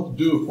you won't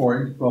do for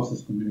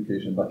inter-process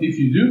communication, but if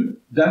you do,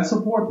 that's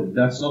supported.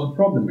 That's not a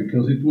problem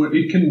because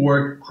it can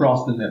work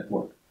across the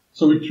network.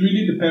 So it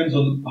really depends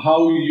on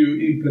how you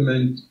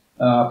implement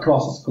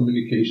process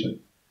communication.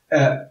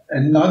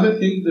 Another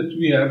thing that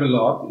we have a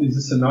lot is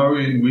a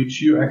scenario in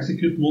which you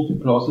execute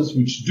multi-process,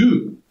 which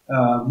do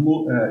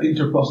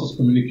inter-process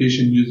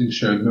communication using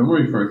shared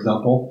memory, for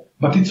example,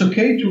 but it's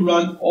okay to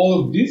run all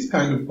of these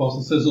kind of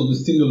processes on a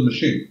single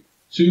machine.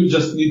 So you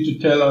just need to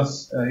tell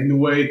us in a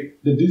way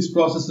that these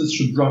processes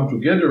should run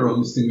together on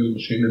a single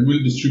machine, and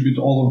we'll distribute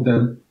all of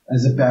them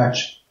as a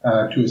batch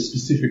to a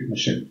specific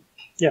machine.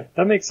 Yeah,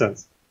 that makes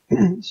sense.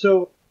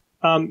 So,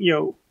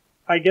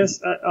 I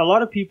guess a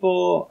lot of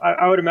people,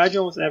 I would imagine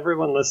almost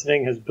everyone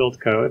listening has built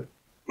code.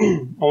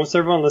 Almost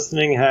everyone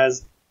listening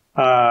has,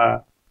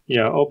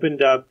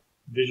 opened up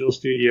Visual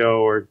Studio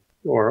or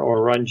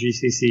run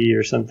GCC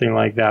or something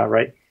like that,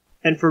 right?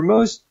 And for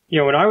most,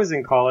 when I was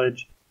in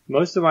college,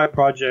 most of my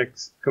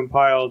projects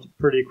compiled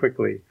pretty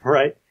quickly,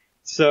 right?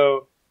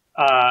 So,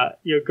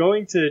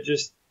 going to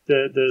just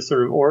the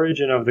sort of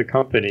origin of the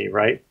company,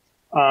 right?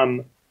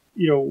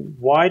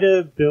 Why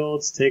do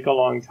builds take a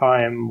long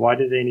time? Why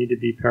do they need to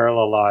be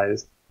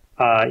parallelized?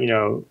 Why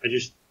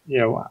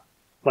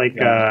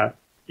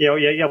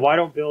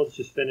don't builds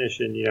just finish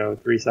in,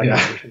 3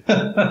 seconds or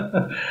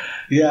something?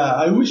 Yeah,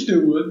 I wish they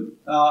would.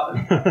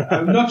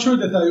 I'm not sure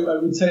that I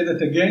would say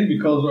that again,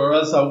 because or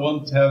else I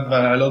won't have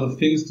a lot of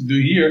things to do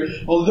here.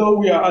 Although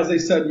we are, as I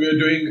said, we are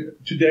doing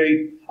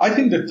today, I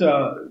think that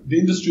the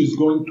industry is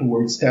going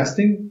towards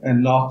testing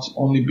and not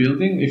only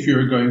building. If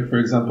you're going, for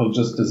example,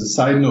 just as a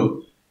side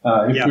note,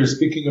 if we're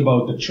speaking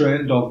about the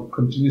trend of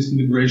continuous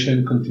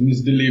integration,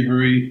 continuous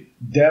delivery,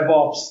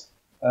 DevOps,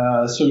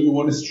 so you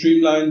want to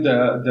streamline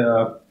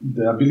the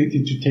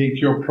ability to take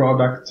your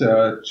product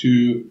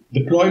to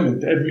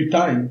deployment every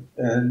time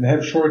and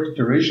have short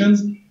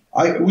iterations.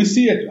 I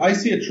see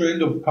a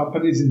trend of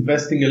companies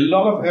investing a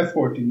lot of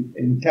effort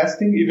in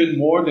testing, even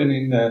more than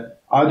in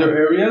other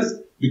areas,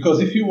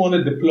 because if you want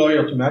to deploy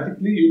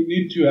automatically, you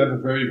need to have a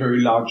very, very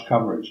large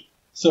coverage.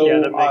 So yeah,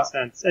 that makes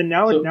sense. And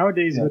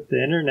nowadays with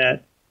the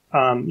internet,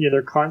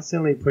 they're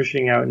constantly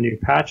pushing out new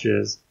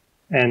patches,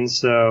 and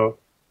so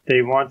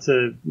they want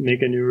to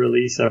make a new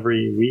release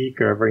every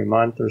week or every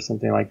month or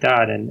something like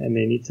that, and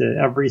they need to,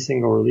 every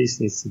single release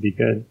needs to be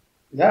good.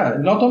 Yeah,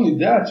 and not only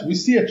that, we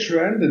see a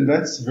trend, and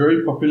that's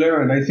very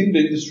popular, and I think the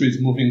industry is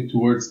moving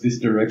towards this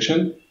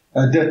direction.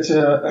 And that's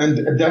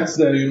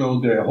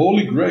the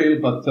holy grail,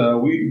 but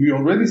we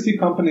already see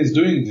companies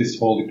doing this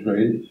holy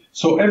grail.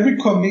 So every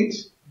commit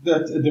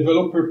that a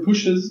developer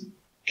pushes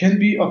can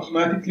be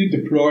automatically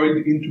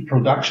deployed into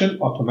production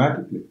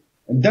automatically.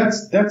 And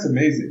that's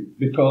amazing,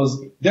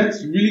 because that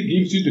really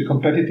gives you the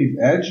competitive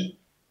edge.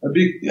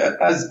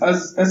 As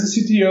a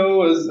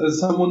CTO, as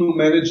someone who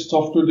managed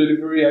software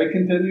delivery, I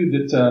can tell you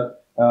that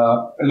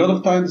a lot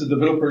of times the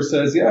developer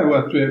says,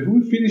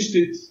 we finished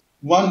it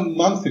 1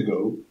 month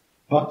ago,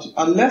 but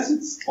unless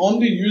it's on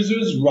the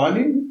users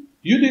running,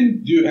 you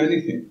didn't do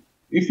anything.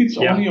 If it's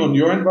only on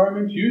your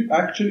environment, you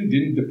actually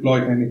didn't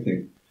deploy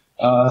anything.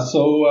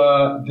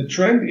 So the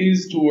trend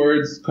is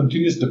towards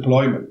continuous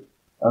deployment.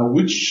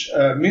 Which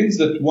means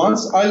that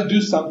once I'll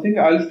do something,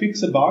 I'll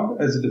fix a bug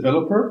as a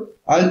developer,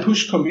 I'll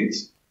push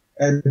commits,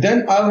 and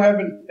then I'll have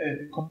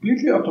a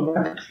completely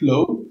automatic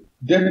flow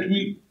that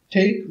will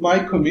take my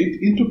commit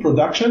into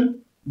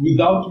production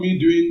without me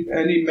doing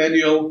any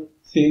manual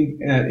thing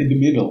in the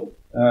middle.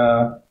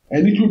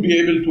 And it will be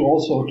able to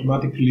also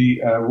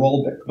automatically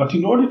roll back. But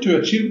in order to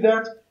achieve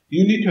that,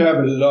 you need to have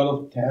a lot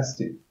of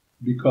testing,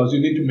 because you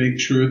need to make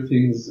sure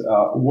things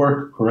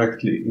work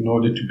correctly in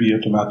order to be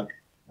automatic.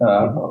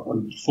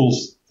 Full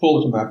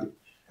automatic.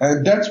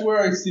 And that's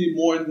where I see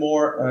more and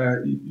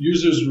more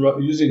users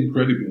using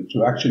Incredibuild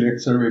to actually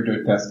accelerate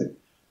their testing.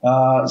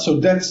 So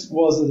that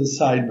was as a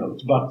side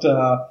note. But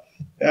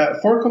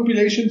for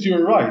compilations,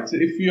 you're right.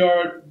 If you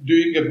are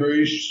doing a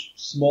very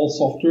small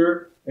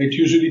software, it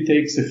usually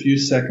takes a few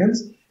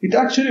seconds. It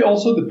actually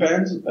also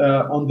depends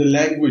on the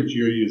language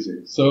you're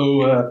using.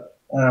 So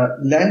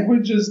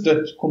languages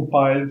that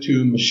compile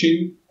to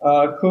machine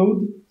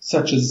code,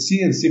 such as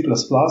C and C++,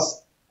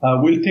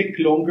 will take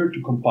longer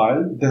to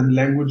compile than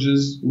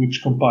languages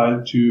which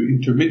compile to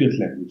intermediate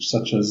language,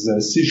 such as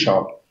C#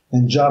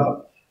 and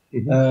Java.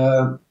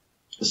 Mm-hmm.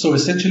 So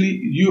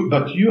essentially,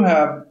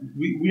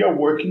 we are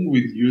working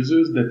with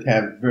users that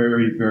have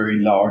very, very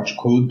large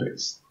code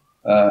base.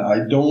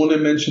 I don't want to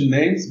mention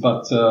names,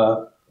 but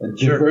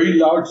Sure. very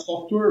large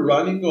software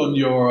running on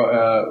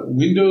your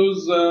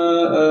Windows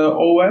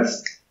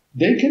OS,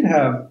 they can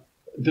have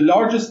the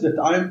largest that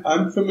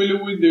I'm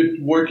familiar with that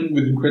working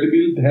with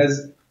Incredibuild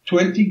has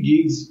 20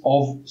 gigs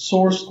of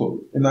source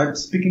code, and I'm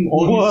speaking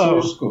only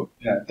source code.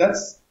 Yeah,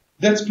 that's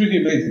pretty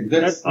amazing.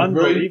 That's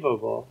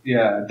unbelievable.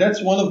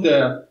 That's one of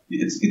the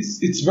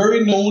it's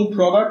very known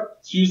product.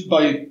 It's used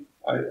by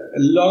a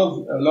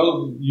lot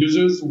of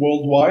users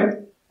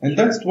worldwide, and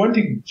that's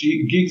 20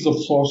 gigs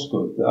of source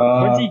code.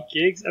 20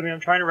 gigs. I mean, I'm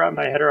trying to wrap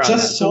my head around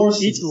just that. Source.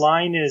 So each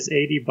line is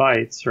 80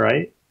 bytes,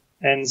 right?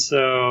 And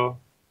so,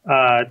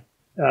 yeah,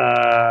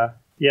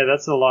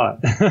 that's a lot.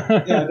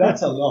 Yeah,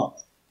 that's a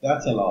lot.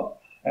 That's a lot.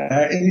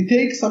 And it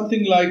takes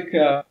something like,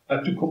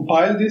 to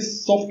compile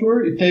this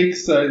software, it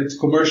takes, it's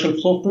commercial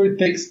software, it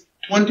takes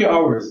 20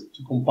 hours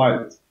to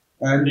compile it.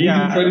 And with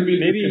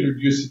Incredibuild, you can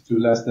reduce it to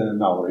less than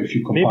an hour if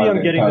you compile it. Maybe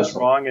I'm getting this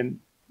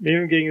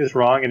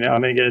wrong, and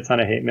I'm going to get a ton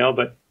of hate mail,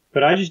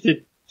 but I just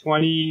did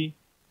 20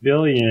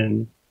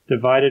 billion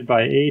divided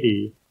by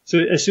 80. So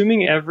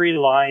assuming every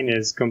line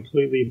is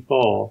completely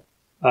full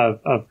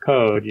of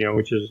code,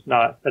 which is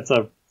that's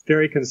a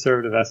very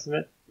conservative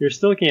estimate, you're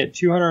still looking at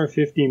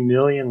 250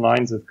 million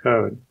lines of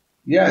code.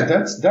 Yeah,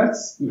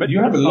 but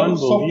you have a lot of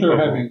software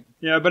having.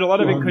 Yeah, but a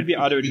lot of it could be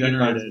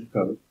auto-generated.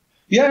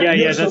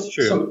 Yeah, that's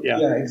true. So,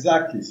 yeah,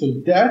 exactly.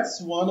 So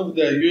that's one of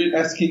you're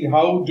asking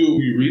how do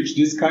we reach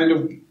this kind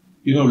of,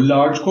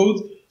 large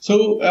code.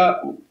 So,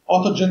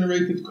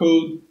 auto-generated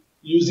code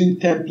using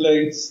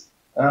templates,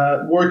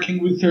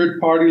 working with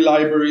third-party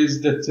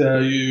libraries that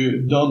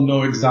you don't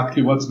know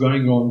exactly what's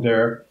going on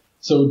there.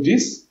 So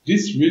this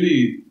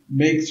really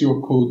makes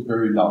your code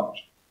very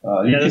large.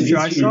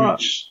 That's true.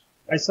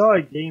 I saw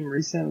a game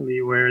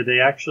recently where they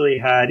actually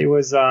had it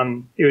was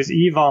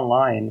EVE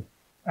Online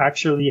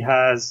actually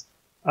has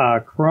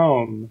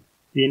Chrome,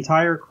 the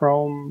entire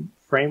Chrome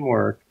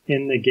framework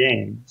in the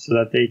game so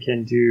that they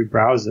can do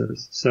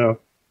browsers.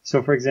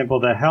 So for example,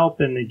 the help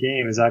in the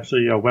game is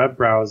actually a web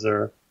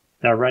browser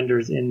that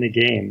renders in the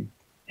game.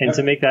 And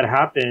to make that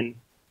happen,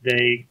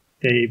 they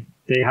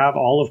have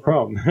all of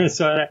Chrome.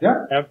 So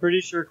I'm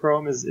pretty sure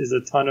Chrome is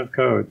a ton of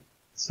code.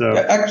 So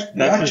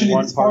actually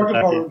it's part of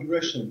our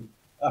regression.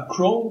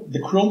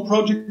 The Chrome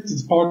project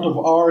is part of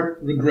our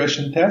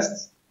regression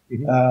tests.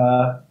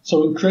 Mm-hmm.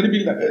 So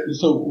incredibly,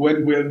 so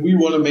when we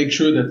want to make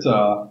sure that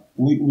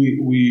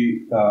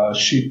we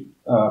ship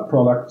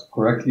product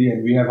correctly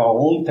and we have our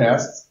own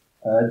tests,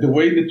 the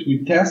way that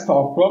we test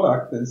our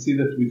product and see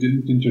that we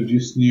didn't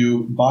introduce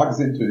new bugs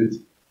into it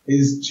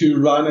is to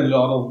run a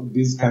lot of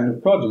these kind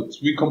of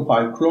projects. We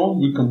compile Chrome,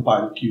 we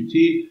compile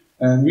Qt,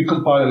 and we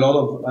compile a lot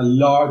of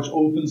large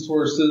open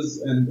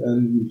sources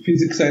and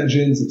physics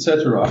engines,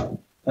 etc.,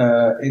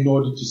 in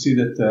order to see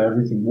that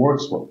everything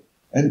works well.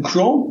 And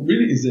Chrome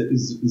really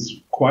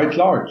is quite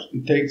large.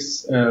 It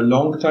takes a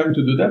long time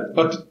to do that,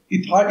 but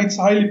it's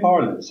highly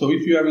parallel. So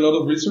if you have a lot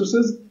of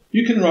resources,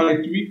 you can run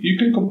it. You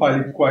can compile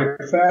it quite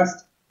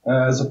fast,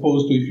 as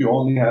opposed to if you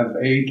only have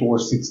 8 or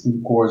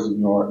 16 cores in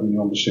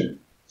your machine.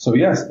 So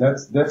yes,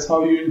 that's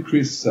how you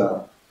increase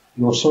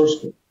your source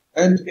code.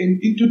 And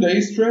in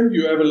today's trend,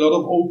 you have a lot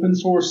of open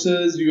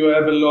sources, you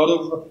have a lot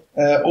of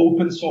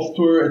open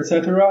software,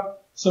 etc.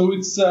 So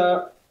it's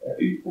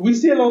we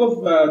see a lot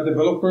of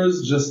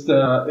developers just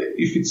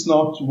if it's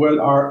not well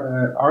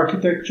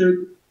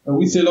architectured.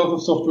 We see a lot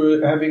of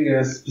software having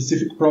a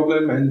specific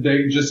problem, and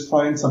they just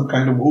find some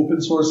kind of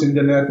open source in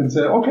the net and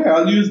say, okay,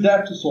 I'll use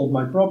that to solve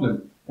my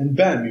problem. And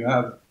bam, you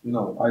have,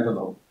 I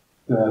don't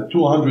know,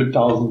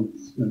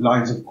 200,000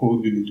 lines of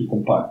code you need to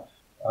compile.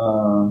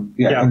 And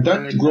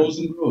that grows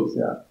and grows,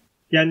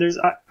 Yeah, and there's,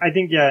 I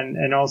think,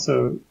 and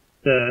also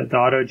the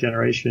auto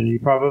generation,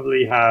 you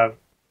probably have,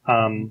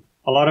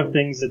 a lot of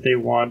things that they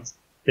want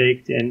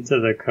baked into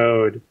the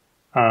code.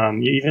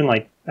 Even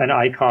like an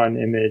icon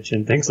image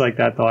and things like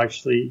that, they'll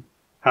actually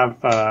have,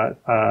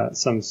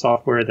 some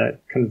software that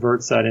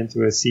converts that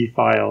into a C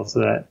file so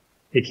that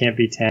it can't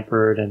be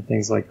tampered and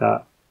things like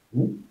that.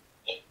 Mm-hmm.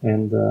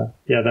 And,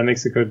 that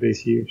makes the code base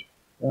huge.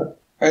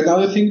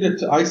 Another thing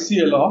that I see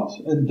a lot,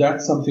 and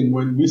that's something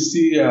when we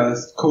see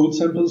code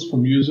samples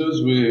from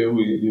users, we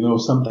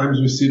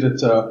sometimes we see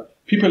that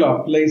people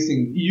are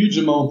placing huge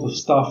amount of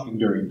stuff in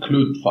their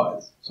include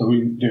files. So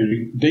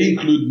they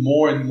include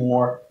more and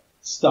more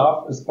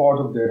stuff as part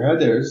of their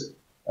headers,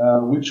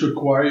 which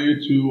require you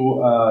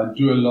to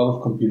do a lot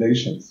of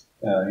compilations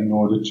in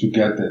order to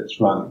get it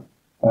running.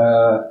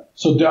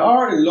 So there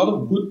are a lot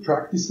of good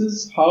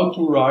practices how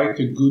to write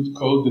a good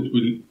code that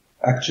will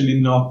actually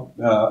not,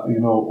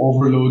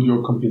 overload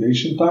your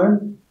compilation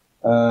time.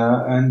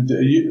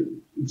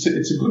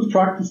 It's a good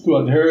practice to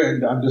adhere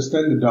and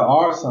understand that there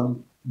are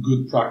some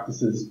good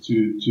practices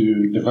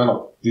to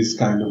develop this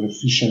kind of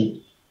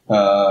efficient,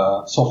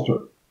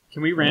 software.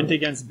 Can we rant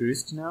against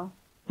Boost now?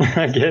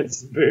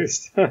 Against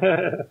Boost.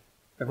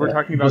 If we're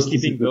talking about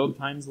keeping build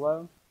times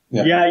low?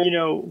 Yeah,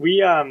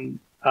 we,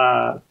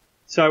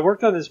 so I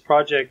worked on this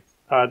project,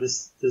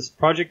 this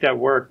project at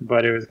work,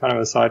 but it was kind of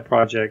a side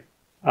project,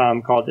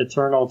 called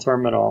Eternal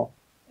Terminal,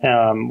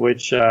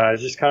 which,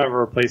 is just kind of a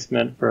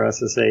replacement for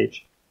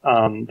SSH,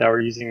 that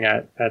we're using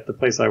at the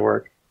place I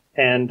work.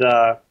 And,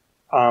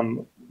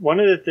 one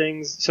of the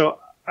things, so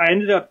I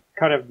ended up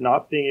kind of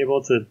not being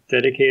able to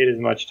dedicate as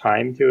much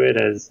time to it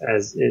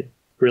as it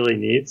really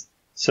needs.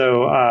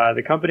 So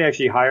the company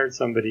actually hired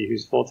somebody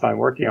who's full-time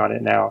working on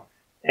it now.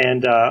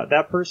 And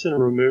that person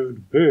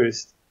removed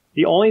Boost.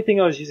 The only thing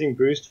I was using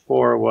Boost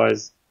for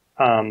was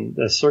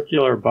the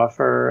circular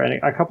buffer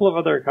and a couple of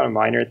other kind of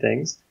minor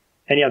things.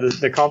 And yeah,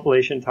 the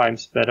compilation time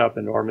sped up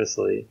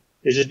enormously.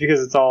 It's just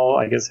because it's all,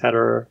 I guess,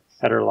 header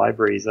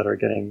libraries that are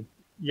getting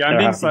I'm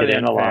being slightly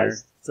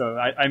analyzed. So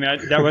I mean,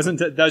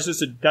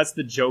 that's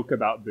the joke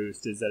about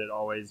Boost, is that it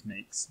always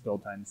makes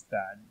build times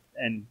bad,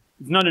 and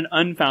it's not an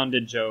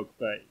unfounded joke,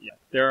 but yeah,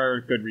 there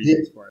are good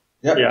reasons for it.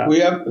 Yeah, we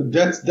have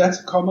that's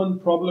a common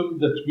problem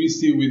that we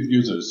see with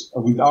users,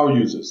 with our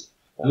users.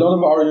 A lot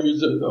of our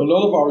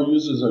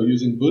users are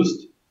using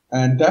Boost,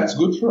 and that's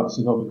good for us,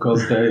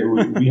 because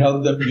we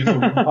help them,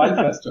 compile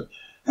faster.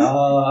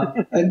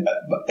 And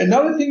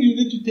another thing you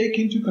need to take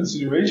into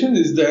consideration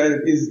is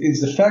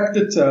the fact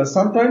that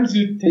sometimes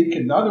you take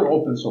another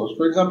open source.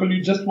 For example,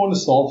 you just want to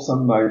solve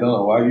some, I don't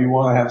know, you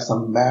want to have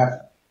some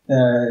math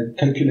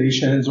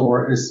calculations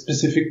or a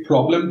specific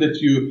problem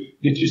that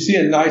you see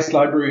a nice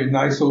library, a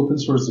nice open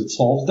source that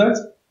solves that.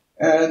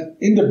 And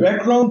in the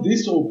background,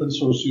 this open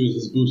source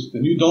uses Boost,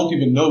 and you don't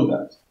even know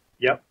that.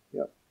 Yep.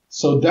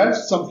 So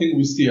that's something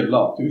we see a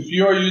lot. If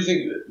you are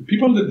using,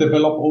 people that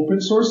develop open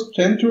source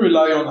tend to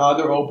rely on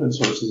other open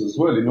sources as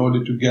well in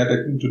order to get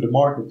it into the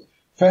market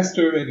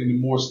faster and in a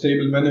more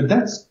stable manner.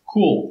 That's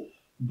cool.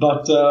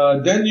 But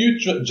then you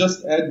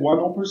just add one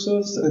open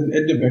source, and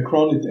in the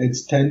background it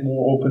adds 10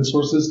 more open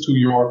sources to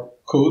your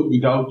code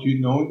without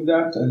you knowing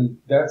that, and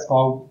that's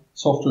how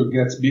software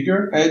gets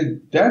bigger.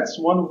 And that's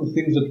one of the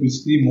things that we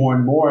see more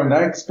and more, and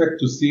I expect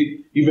to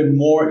see even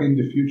more in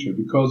the future,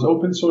 because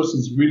open source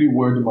is really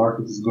where the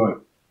market is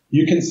going.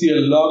 You can see a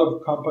lot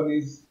of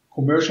companies,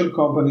 commercial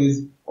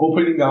companies,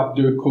 opening up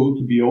their code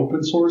to be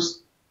open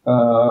source.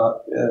 And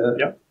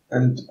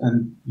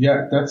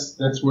yeah,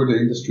 that's where the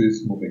industry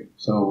is moving.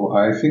 So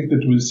I think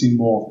that we'll see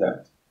more of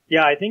that.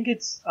 Yeah, I think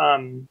it's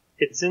in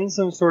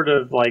some sort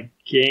of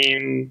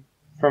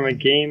from a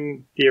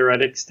game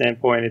theoretic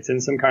standpoint, it's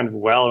in some kind of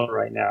well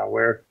right now,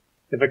 where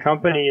if a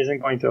company isn't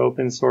going to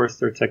open source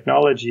their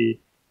technology,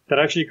 that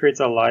actually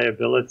creates a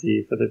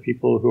liability for the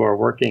people who are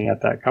working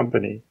at that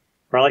company.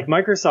 Or like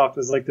Microsoft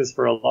was like this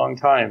for a long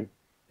time.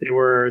 They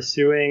were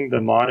suing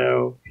the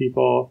Mono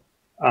people.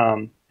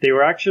 They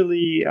were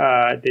actually,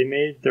 they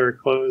made their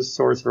closed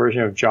source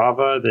version of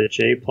Java, the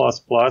J++,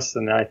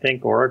 and I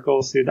think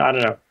Oracle sued, I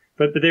don't know.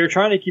 But they were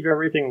trying to keep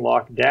everything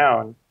locked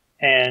down.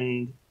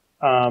 And,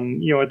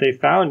 what they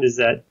found is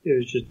that it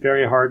was just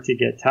very hard to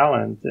get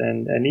talent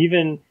and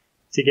even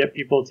to get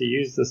people to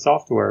use the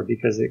software,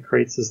 because it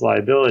creates this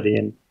liability.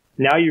 And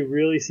now you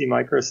really see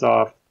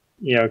Microsoft,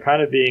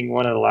 kind of being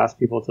one of the last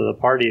people to the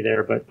party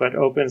there, but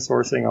open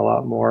sourcing a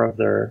lot more of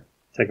their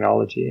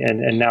technology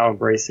and now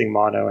embracing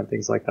Mono and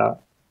things like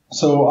that.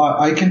 So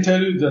I can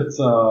tell you that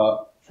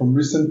from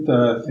recent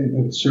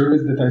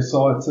surveys that I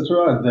saw,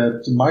 etc.,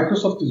 that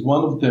Microsoft is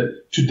one of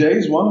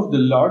the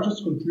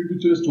largest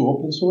contributors to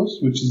open source,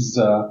 which is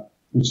and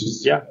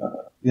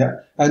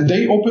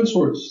they open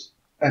source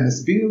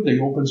NSBuild, they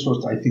open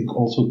sourced I think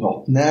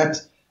also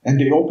 .NET, and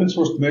they open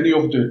sourced many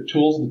of the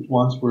tools that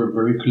once were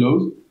very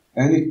closed,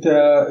 and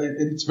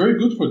it's very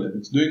good for them.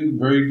 It's doing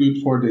very good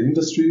for the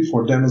industry,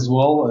 for them as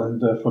well,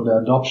 and for the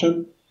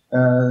adoption.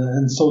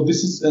 And so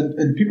this is,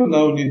 and people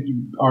now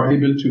are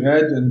able to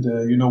add and,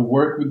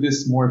 work with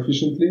this more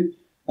efficiently.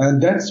 And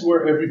that's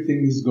where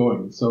everything is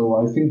going. So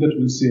I think that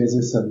we'll see, as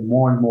I said,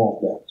 more and more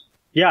of that.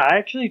 Yeah, I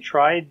actually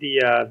tried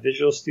the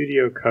Visual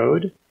Studio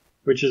Code,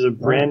 which is a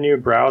brand new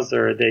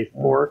browser. They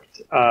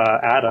forked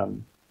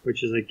Atom,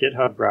 which is a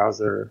GitHub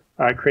browser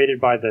created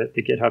by the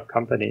GitHub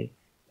company.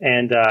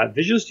 And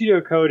Visual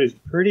Studio Code is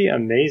pretty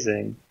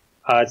amazing.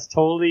 It's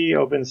totally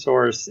open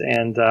source,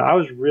 and I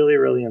was really,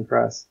 really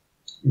impressed.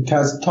 It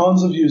has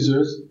tons of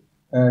users.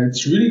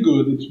 It's really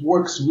good. It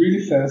works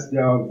really fast.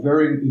 They're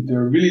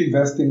really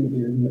investing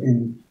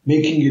in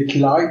making it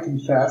light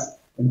and fast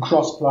and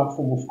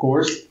cross-platform, of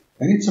course.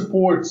 And it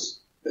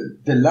supports,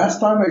 the last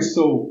time I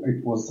saw,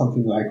 it was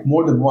something like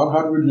more than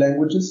 100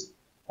 languages.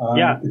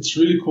 It's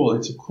really cool.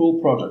 It's a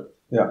cool project.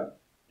 Yeah.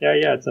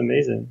 Yeah, it's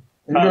amazing.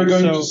 And we're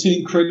going to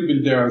see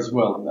Incredibuild there as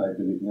well, I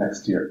believe,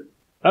 next year.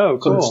 Oh,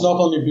 cool. So it's not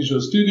only Visual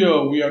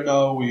Studio. We are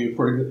now, we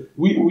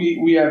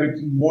have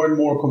it more and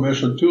more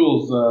commercial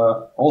tools,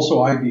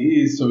 also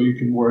IDEs, so you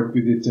can work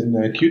with it in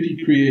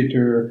Qt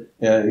Creator,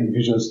 in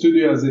Visual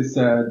Studio, as I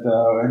said,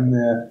 and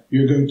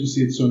you're going to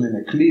see it soon in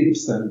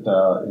Eclipse and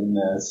in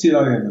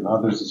Cilium and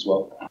others as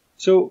well.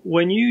 So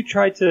when you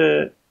try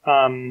to,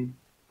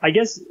 I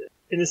guess,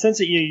 in the sense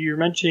that you're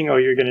mentioning,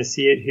 you're going to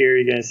see it here,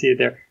 you're going to see it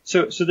there.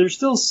 So there's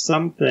still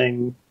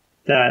something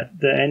that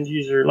the end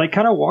user,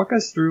 kind of walk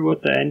us through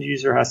what the end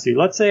user has to do.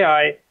 Let's say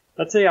I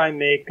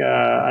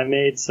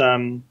made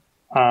some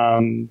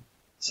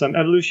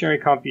evolutionary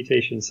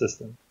computation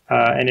system,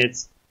 and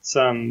it's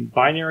some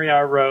binary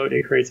I wrote.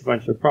 It creates a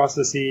bunch of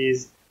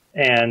processes,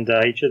 and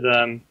each of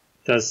them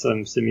does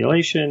some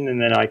simulation,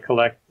 and then I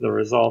collect the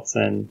results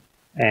and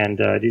and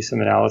do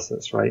some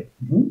analysis, right?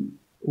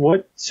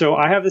 Mm-hmm. So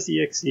I have this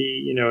exe,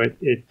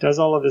 it does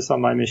all of this on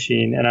my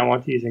machine, and I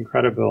want to use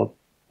Incredibuild.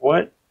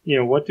 What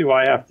do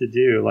I have to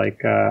do?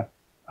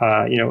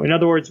 In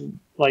other words,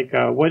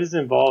 what is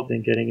involved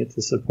in getting it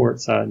to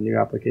support a new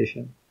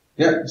application?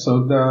 Yeah. So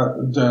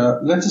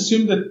let's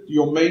assume that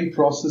your main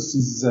process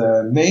is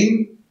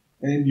main,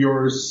 and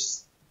your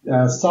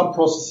sub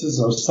processes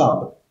are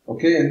sub.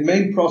 Okay, and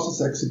main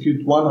process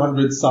execute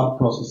 100 sub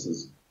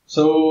processes.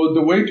 So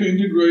the way to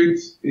integrate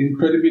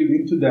Incredibuild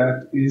into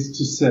that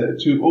is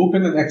to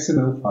open an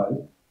XML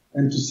file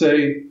and to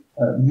say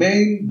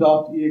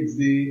main.exe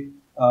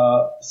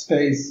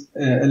space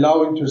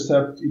allow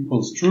intercept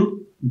equals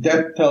true.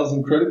 That tells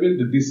Incredibuild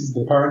that this is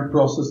the parent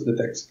process that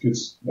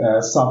executes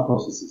sub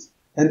processes.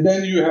 And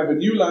then you have a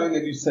new line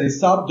and you say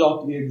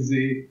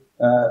sub.exe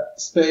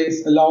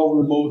space allow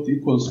remote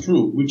equals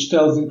true, which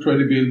tells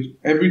Incredibuild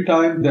every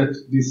time that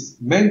this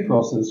main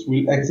process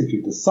will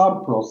execute a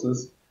sub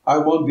process, I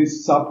want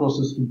this sub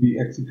process to be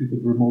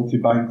executed remotely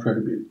by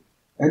Incredibuild.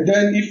 And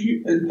then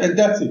and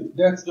that's it.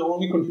 That's the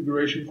only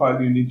configuration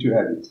file you need to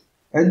edit.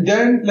 And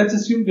then let's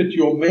assume that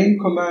your main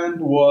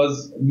command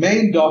was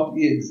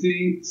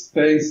main.exe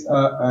space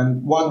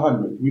and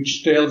 100,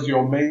 which tells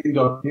your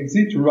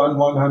main.exe to run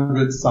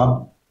 100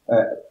 sub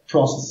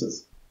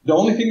processes. The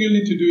only thing you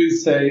need to do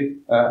is say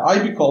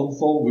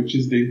ibconsole, which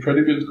is the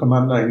Incredibuild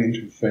command line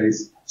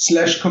interface,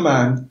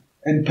 /command,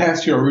 and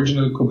pass your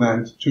original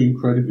command to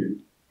Incredibuild.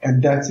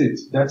 And that's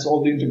it. That's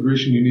all the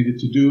integration you needed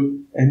to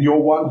do. And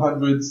your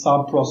 100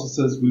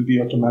 sub-processes will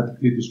be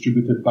automatically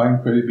distributed by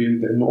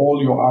Incredibuild, and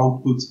all your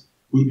outputs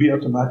will be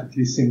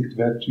automatically synced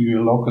back to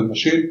your local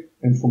machine.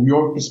 And from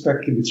your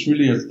perspective, it's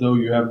really as though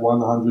you have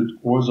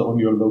 100 cores on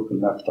your local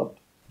laptop.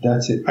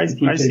 That's it.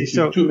 It will take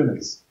you 2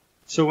 minutes.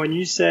 So when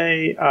you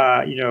say,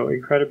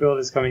 Incredibuild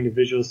is coming to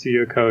Visual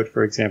Studio Code,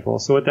 for example,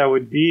 so what that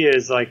would be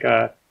is like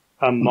a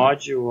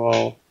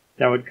module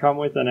that would come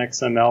with an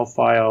XML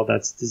file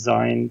that's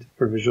designed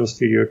for Visual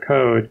Studio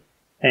Code,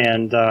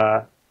 and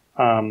I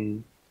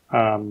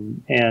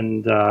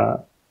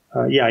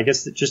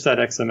guess just that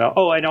XML.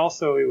 Oh, and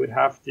also it would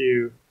have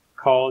to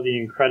call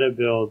the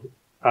Incredibuild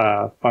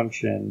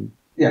function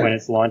when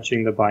it's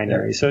launching the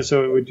binary. So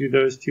it would do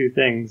those two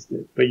things,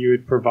 but you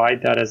would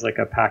provide that as like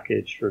a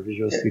package for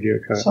Visual Studio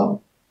Code.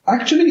 So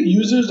actually,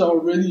 users are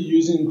already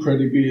using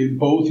Incredibuild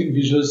both in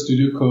Visual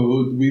Studio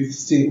Code with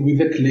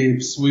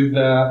Eclipse, with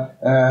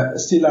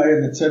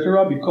CLion,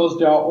 etc., because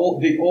they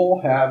all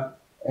have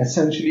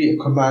essentially a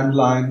command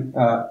line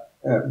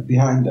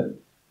behind them.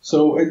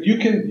 So, and you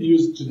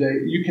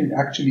can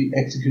actually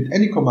execute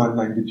any command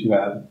line that you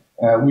have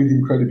with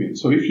Incredibuild.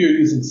 So if you're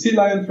using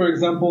CLion, for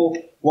example,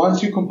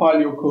 once you compile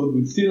your code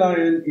with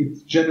CLion,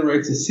 it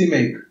generates a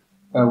CMake,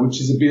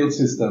 which is a build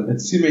system, a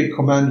CMake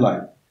command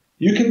line.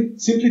 You can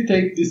simply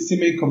take this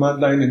CMake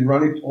command line and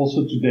run it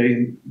also today,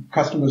 and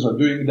customers are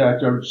doing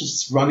that. They're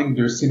just running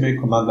their CMake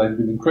command line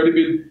with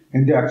Incredibuild,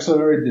 and they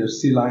accelerate their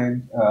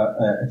CLion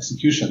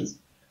executions.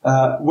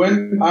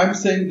 When I'm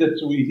saying that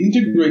we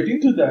integrate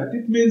into that,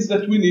 it means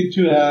that we need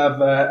to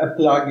have a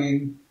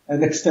plugin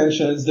and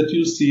extensions that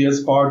you see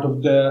as part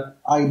of the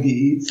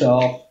IDE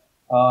itself.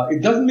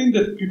 It doesn't mean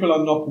that people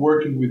are not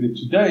working with it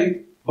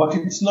today, but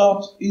it's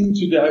not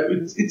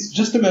it's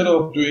just a matter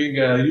of doing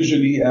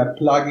usually a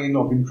plugin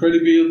of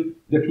Incredibuild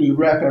that will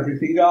wrap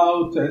everything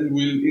out and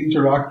will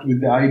interact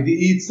with the IDE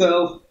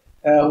itself.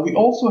 We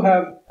also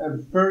have a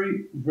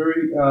very,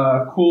 very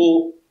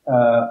cool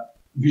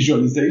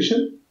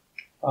visualization,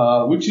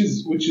 which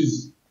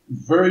is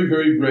very,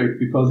 very great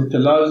because it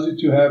allows you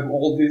to have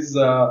all these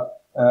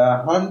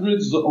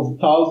hundreds of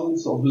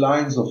thousands of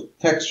lines of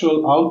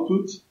textual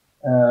output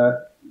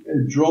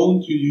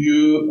drawn to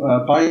you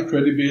by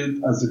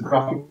Incredibuild as a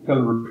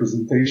graphical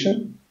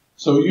representation.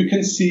 So you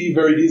can see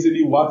very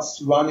easily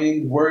what's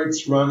running, where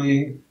it's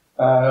running.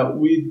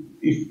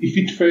 If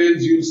it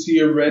fails, you'll see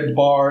a red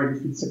bar.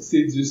 If it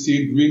succeeds, you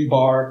see a green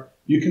bar.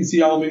 You can see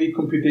how many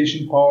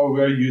computation power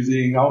we are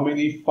using, how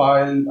many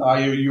file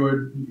IO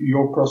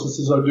your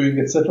processes are doing,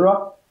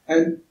 etc.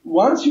 And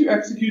once you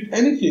execute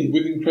anything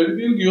with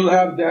Incredibuild, you'll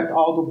have that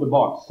out of the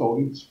box. So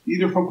it's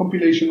either for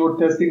compilation or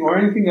testing or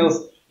anything else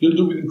you'll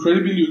do with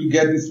Incredibuild, you'll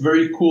get this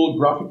very cool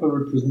graphical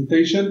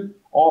representation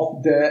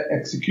of the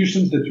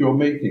executions that you're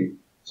making.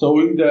 So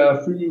in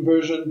the freemium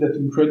version that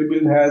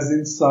Incredibuild has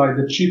inside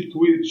that ships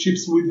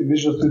with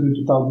Visual Studio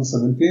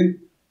 2017,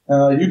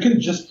 you can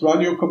just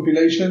run your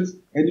compilations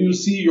and you'll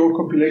see your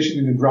compilation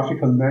in a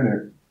graphical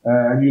manner.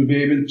 And you'll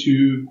be able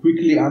to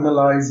quickly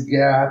analyze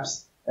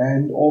gaps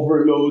and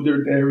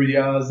overloaded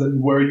areas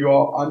and where you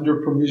are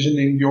under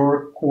provisioning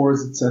your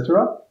cores,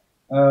 etc.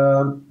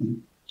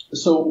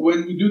 So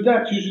when we do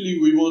that, usually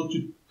we want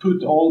to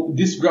put all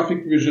this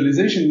graphic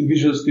visualization in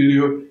Visual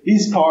Studio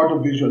is part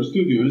of Visual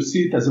Studio. You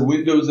see it as a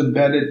Windows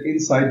embedded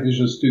inside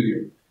Visual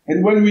Studio.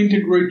 And when we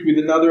integrate with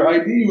another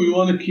IDE, we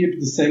want to keep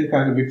the same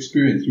kind of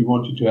experience. We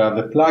want you to have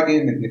a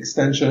plugin, an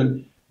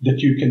extension that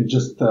you can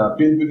just build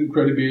with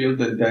Incredibuild,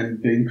 and then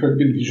the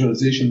Incredibuild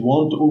visualization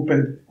won't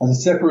open as a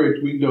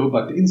separate window,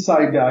 but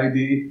inside the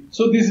IDE.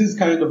 So this is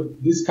kind of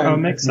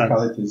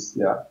technicalities.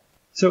 Yeah.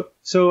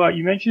 So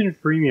you mentioned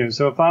freemium.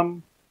 So if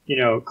I'm,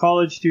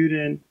 college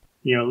student,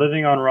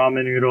 living on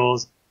ramen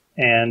noodles,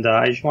 and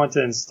I just want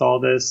to install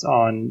this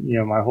on,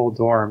 my whole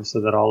dorm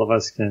so that all of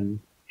us can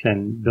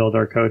build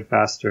our code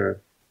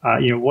faster.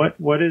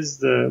 What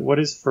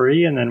is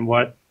free, and then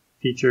what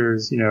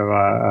features,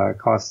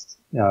 cost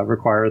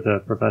require the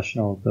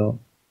professional build?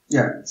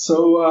 Yeah.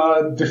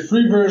 So the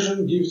free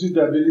version gives you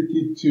the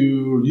ability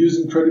to use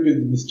Incredibuild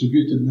in a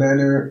distributed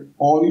manner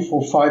only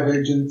for 5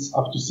 agents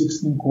up to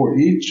 16 core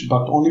each,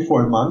 but only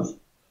for a month.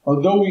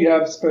 Although we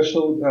have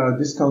special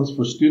discounts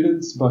for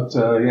students, but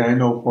I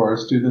know for a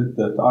student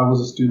that I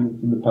was a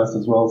student in the past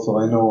as well, so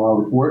I know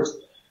how it works.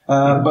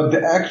 But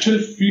the actual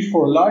free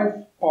for life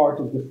part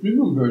of the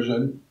freemium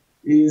version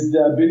is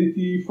the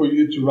ability for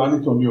you to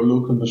run it on your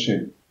local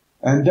machine.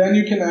 And then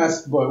you can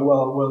ask, but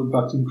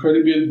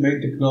Incredibuild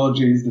main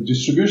technology is the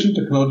distribution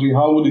technology.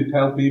 How would it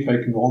help me if I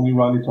can only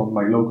run it on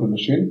my local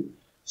machine?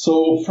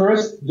 So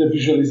first, the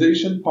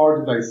visualization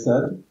part that I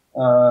said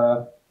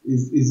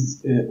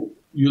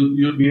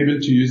you'll be able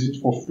to use it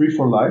for free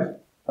for life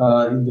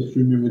in the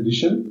freemium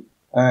edition.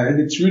 And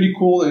it's really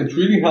cool, and it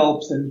really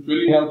helps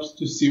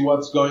to see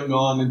what's going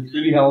on, and it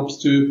really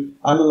helps to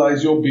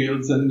analyze your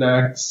builds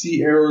and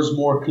see errors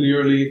more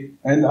clearly.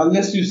 And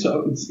unless you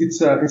saw,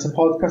 it's a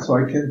podcast, so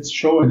I can't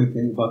show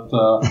anything, but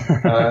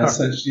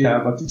essentially,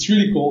 but it's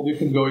really cool. You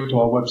can go into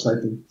our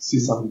website and see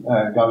some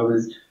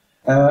galleries.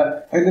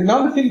 And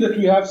another thing that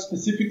we have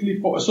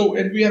specifically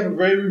and we have a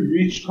very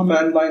rich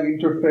command line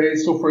interface.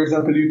 So for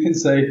example, you can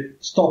say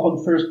stop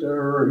on first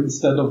error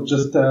instead of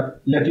just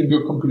letting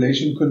your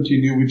compilation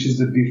continue, which is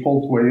the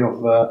default way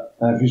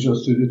of Visual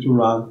Studio to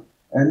run.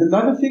 And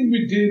another thing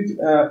we did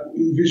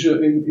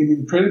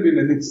in Incredibuild,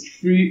 and it's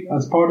free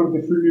as part of the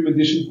freemium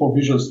edition for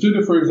Visual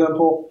Studio, for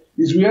example,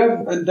 is we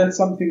have, and that's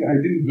something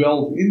I didn't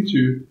delve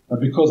into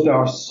because there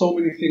are so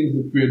many things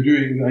that we are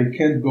doing. I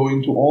can't go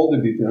into all the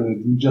details.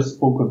 We just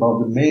spoke about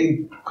the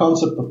main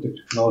concept of the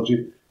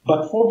technology.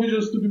 But for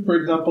Visual Studio, for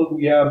example,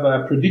 we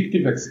have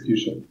predictive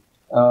execution.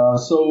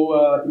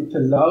 So it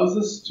allows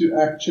us to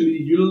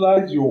actually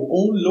utilize your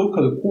own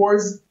local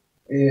cores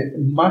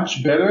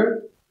much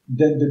better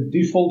than the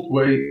default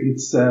way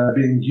it's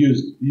being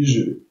used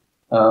usually.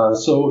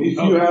 So if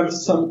you have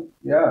so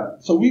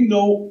we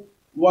know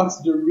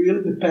what's the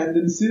real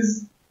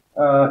dependencies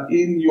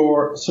in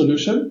your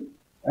solution,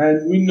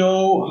 and we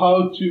know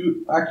how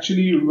to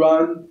actually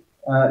run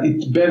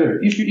it better.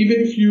 If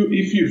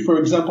you, for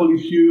example,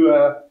 if you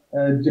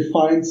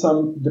define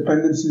some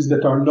dependencies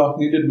that are not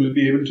needed, we'll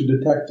be able to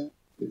detect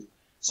it.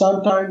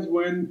 Sometimes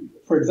when,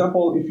 for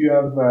example, if you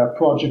have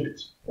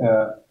project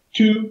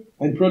 2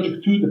 and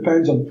project 2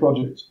 depends on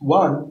project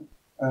 1,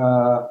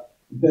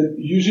 then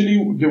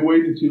usually the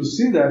way that you'll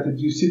see that is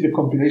you see the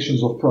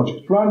compilations of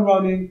project 1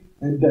 running,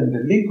 and then the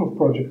link of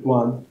project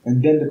 1,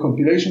 and then the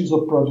compilations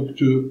of project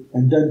 2,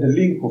 and then the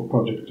link of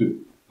project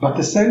 2. But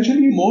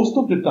essentially, most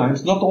of the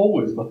times, not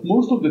always, but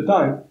most of the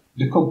time,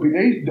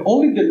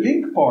 only the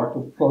link part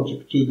of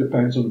project 2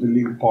 depends on the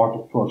link part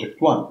of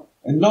project 1,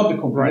 and not the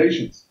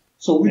compilations. Right.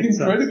 So with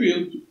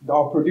Incredibuild,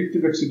 our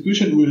predictive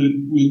execution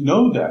will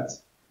know that,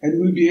 and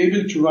we'll be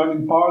able to run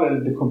in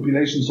parallel the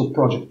compilations of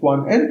project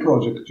 1 and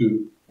project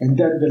 2, and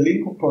then the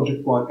link of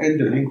project 1 and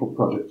the link of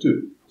project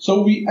 2.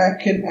 So we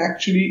can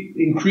actually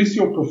increase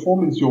your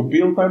performance, your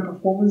build time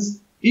performance,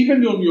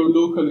 even on your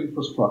local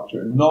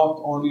infrastructure,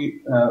 not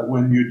only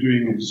when you're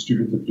doing a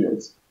distributed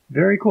builds.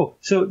 Very cool.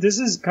 So this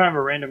is kind of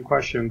a random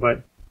question,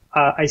 but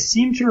I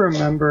seem to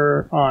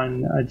remember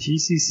on a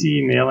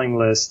GCC mailing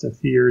list a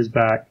few years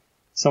back,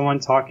 someone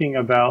talking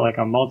about like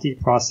a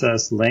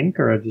multi-process link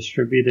or a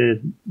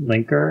distributed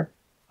linker.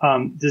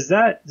 Does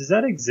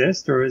that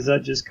exist, or is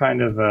that just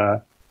kind of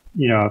a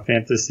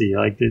fantasy?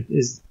 Like,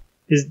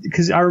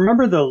 because I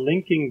remember the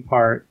linking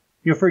part,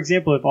 for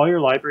example, if all your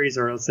libraries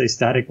are, let's say,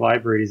 static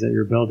libraries that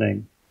you're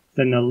building,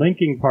 then the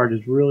linking part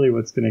is really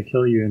what's going to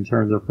kill you in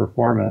terms of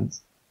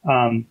performance.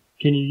 Can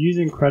you use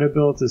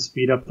Incredibuild to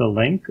speed up the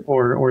link,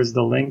 or is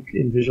the link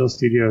in Visual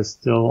Studio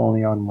still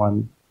only on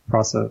one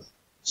process?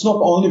 It's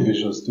not only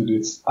Visual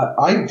Studio.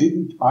 I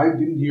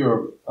didn't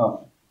hear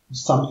of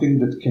something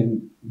that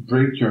can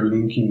break your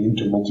linking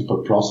into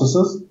multiple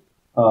processes.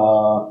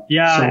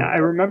 I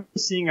remember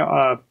seeing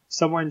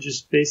someone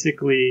just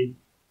basically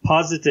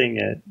positing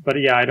it, but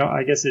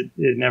I guess it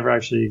never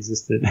actually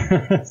existed.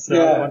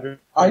 So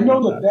I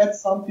know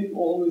that's something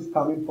always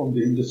coming from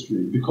the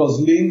industry, because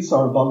links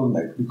are a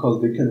bottleneck,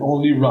 because they can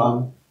only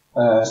run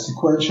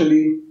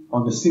sequentially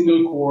on a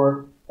single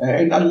core.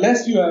 And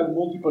unless you have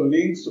multiple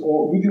links,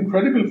 or with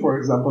Incredibuild, for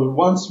example,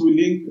 once we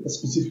link a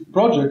specific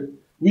project,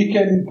 we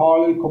can in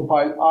parallel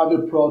compile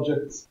other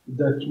projects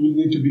that will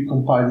need to be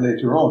compiled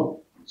later on.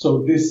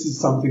 So this is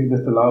something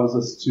that allows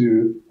us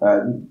to,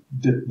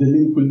 the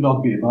link will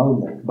not be a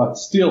bottleneck, but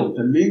still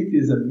the link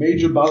is a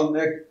major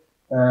bottleneck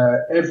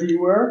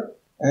everywhere.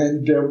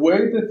 And the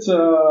way that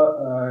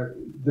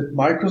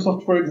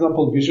Microsoft, for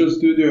example, Visual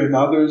Studio and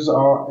others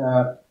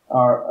are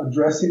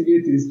addressing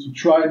it is to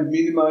try and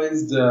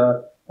minimize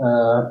the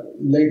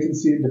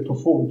latency and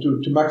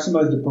to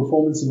maximize the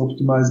performance and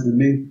optimize the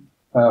link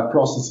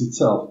process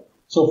itself.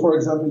 So, for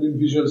example, in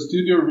Visual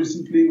Studio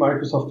recently,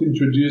 Microsoft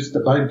introduced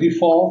by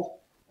default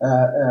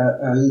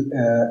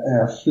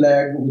a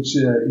flag which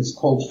is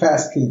called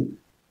FastLink,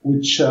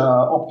 which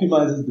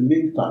optimizes the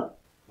link time.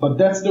 But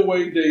that's the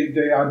way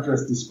they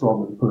address this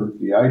problem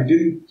currently. I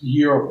didn't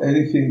hear of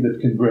anything that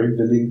can break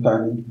the link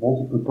time into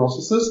multiple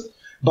processes.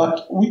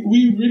 But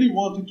we really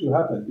want it to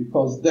happen,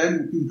 because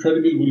then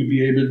Incredibuild will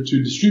be able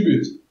to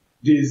distribute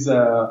these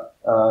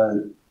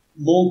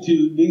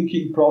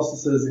multi-linking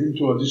processes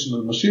into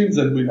additional machines,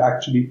 and will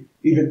actually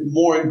even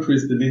more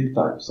increase the link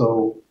time.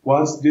 So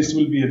once this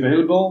will be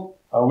available,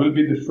 I will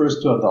be the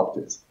first to adopt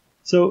it.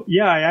 So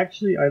yeah,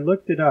 I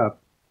looked it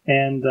up,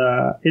 and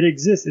it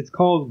exists. It's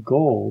called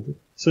Gold.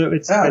 So I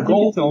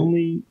think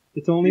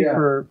it's only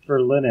for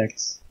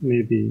Linux,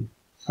 maybe,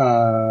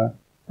 or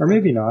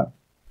maybe not.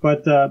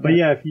 But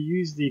yeah, if you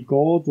use the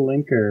Gold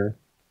linker,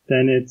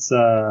 then it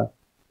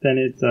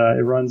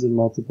runs in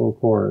multiple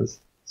cores.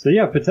 So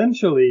yeah,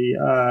 potentially,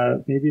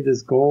 maybe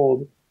this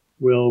Gold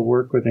will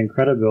work with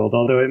Incredibuild,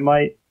 although it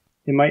might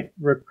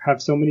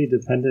have so many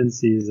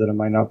dependencies that it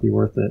might not be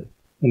worth it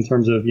in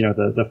terms of,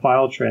 the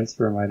file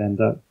transfer might end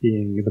up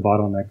being the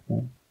bottleneck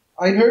thing.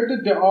 I heard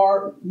that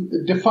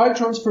the file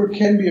transfer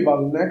can be a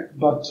bottleneck,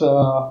 but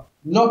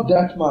not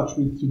that much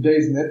with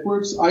today's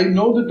networks. I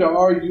know that there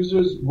are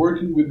users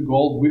working with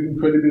Gold, with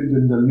Incredibuild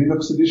in the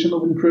Linux edition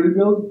of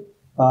Incredibuild,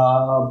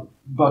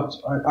 but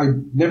I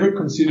never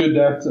considered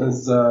that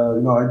as,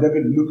 I never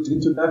looked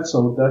into that,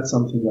 so that's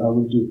something I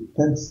will do.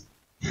 Thanks.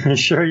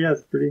 Sure, yeah,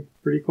 it's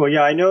pretty cool.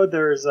 Yeah, I know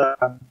there's,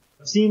 I've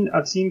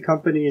seen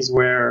companies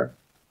where,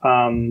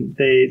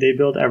 they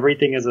build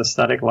everything as a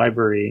static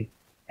library,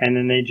 and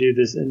then they do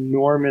this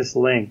enormous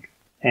link.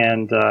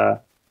 And, so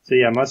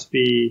yeah,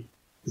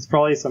 it's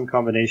probably some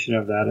combination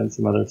of that and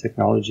some other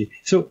technology.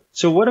 So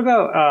what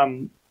about,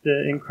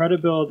 the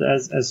Incredibuild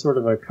as sort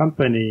of a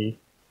company?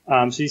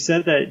 So you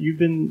said that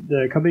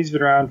the company's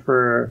been around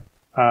for,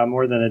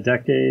 more than a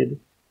decade.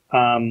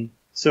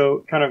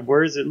 So kind of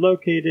where is it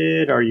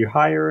located? Are you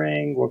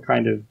hiring? What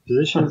kind of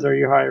positions are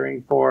you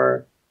hiring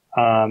for?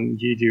 Do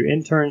you do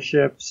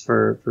internships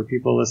for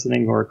people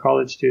listening who are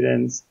college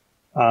students?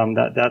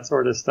 That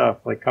sort of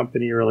stuff, like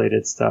company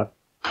related stuff.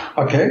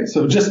 Okay,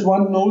 so just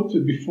one note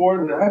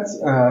before that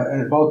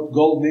about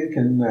GoldLink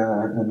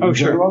and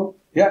general. Sure.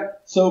 Yeah,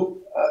 so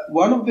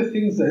one of the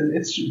things, and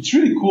it's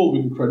really cool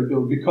with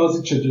Incredibuild because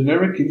it's a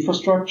generic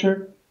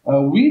infrastructure.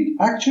 We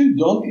actually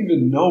don't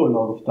even know a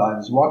lot of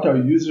times what our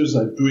users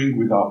are doing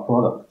with our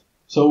product.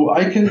 So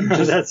I can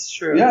just that's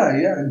true. Yeah,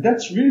 and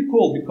that's really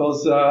cool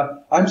because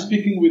I'm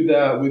speaking with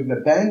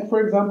the bank,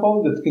 for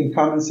example, that can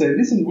come and say,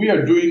 listen, we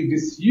are doing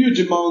this huge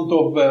amount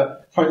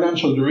of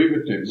financial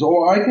derivatives,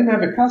 or I can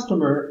have a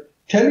customer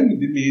telling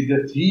me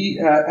that he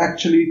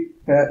actually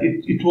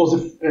it was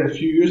a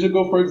few years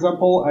ago, for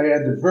example, I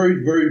had a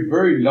very, very,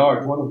 very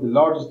large, one of the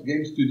largest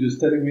game studios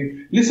telling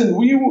me, listen,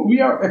 we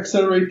are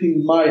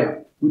accelerating Maya,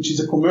 which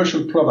is a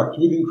commercial product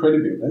with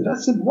Incredibuild. And I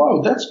said,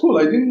 wow, that's cool.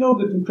 I didn't know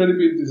that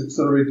Incredibuild is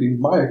accelerating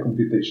Maya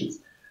computations.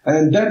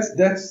 And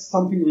that's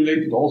something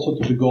related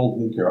also to the Gold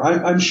linker.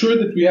 I'm sure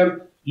that we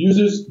have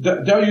users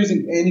that they're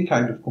using any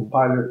kind of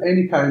compiler,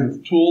 any kind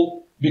of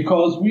tool,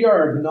 because we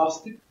are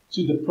agnostic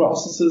to the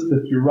processes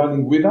that you're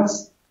running with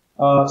us.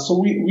 So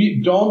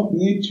we don't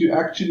need to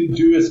actually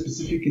do a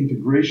specific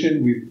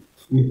integration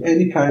with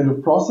any kind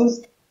of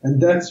process. And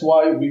that's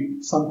why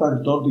we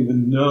sometimes don't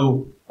even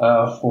know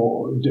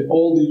for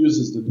all the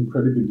uses that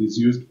Incredibuild is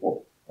used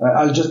for.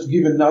 I'll just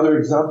give another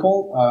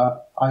example.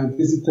 I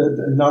visited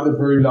another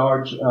very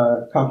large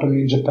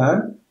company in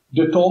Japan.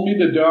 They told me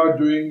that they are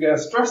doing a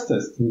stress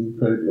test in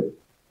Incredibuild.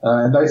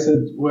 And I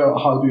said, well,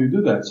 how do you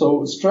do that?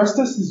 So stress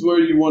test is where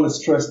you want to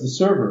stress the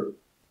server.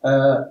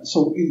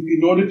 So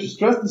in order to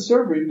stress the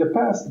server in the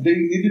past, they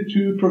needed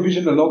to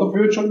provision a lot of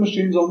virtual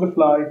machines on the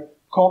fly,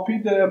 copy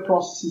the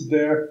processes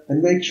there,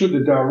 and make sure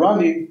that they are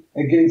running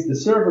against the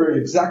server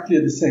exactly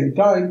at the same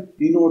time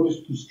in order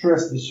to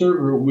stress the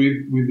server with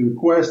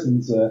requests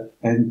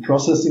and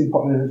processing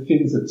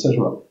things,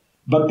 etc.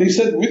 But they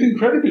said with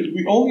Incredibuild,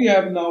 we only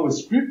have now a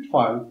script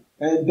file,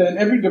 and then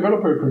every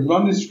developer can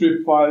run this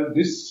script file.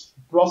 This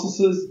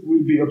processes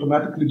will be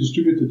automatically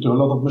distributed to a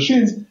lot of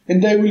machines,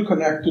 and they will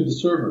connect to the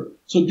server.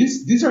 So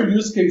these are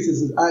use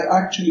cases that I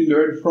actually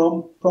learned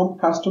from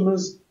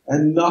customers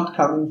and not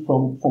coming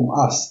from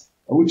us.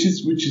 Which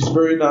is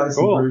very nice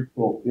cool. And very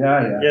cool.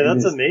 Yeah. Yeah,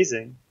 that's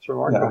amazing. It's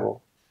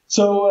remarkable. Yeah.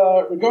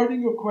 So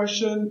regarding your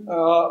question,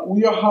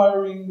 we are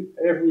hiring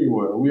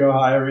everywhere. We are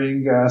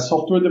hiring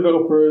software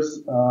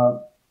developers.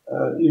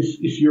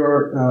 If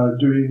you're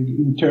doing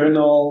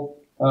internal,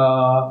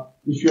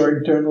 if you're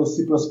internal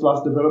C++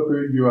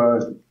 developer, you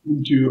are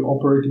into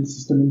operating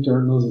system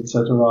internals,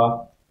 etc.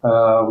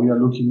 We are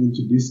looking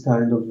into this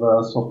kind of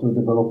software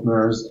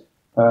developers,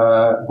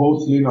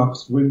 both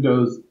Linux,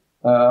 Windows.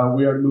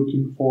 We are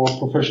looking for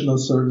professional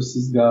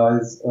services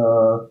guys,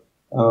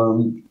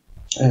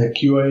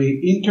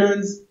 QA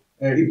interns.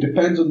 It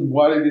depends on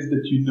what it is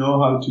that you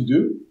know how to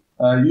do.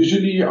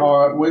 Usually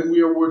when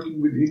we are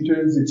working with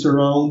interns, it's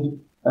around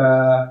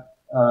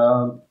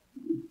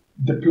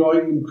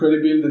deploying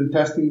Incredibuild and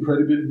testing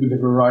Incredibuild with a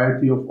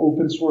variety of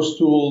open source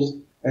tools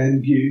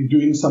and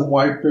doing some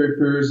white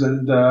papers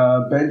and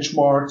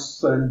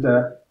benchmarks and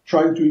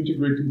trying to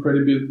integrate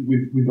Incredibuild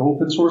with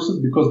open sources,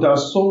 because there are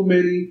so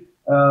many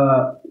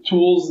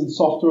tools and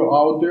software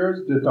out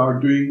there that are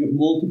doing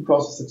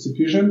multi-process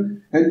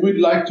execution, and we'd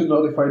like to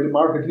notify the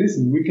market,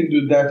 listen, we can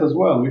do that as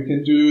well. We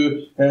can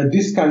do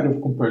this kind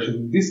of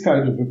compression, this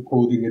kind of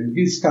encoding, and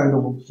this kind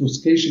of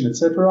obfuscation,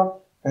 etc.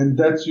 And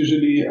that's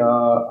usually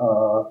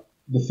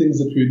the things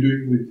that we're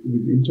doing with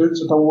interns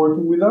that are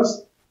working with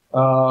us.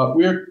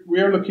 We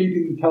are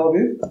located in Tel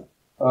Aviv,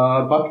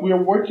 but we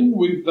are working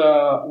with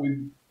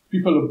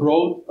people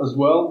abroad as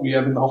well. We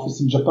have an office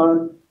in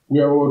Japan. We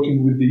are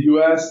working with the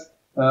US.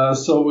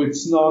 So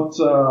it's not,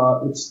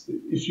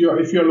 if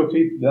you're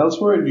located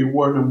elsewhere and you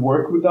want to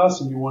work with us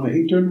and you want to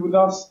intern with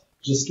us,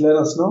 just let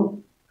us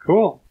know.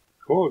 Cool.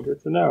 Good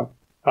to know.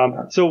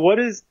 So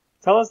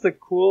tell us the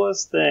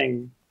coolest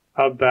thing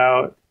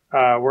about,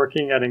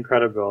 working at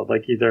Incredibuild,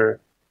 like either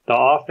the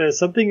office,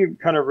 something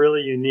kind of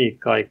really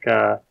unique, like,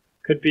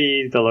 could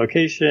be the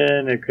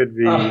location, it could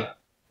be,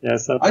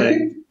 something. I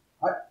think,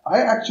 I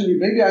actually,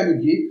 maybe I'm a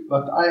geek,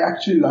 but I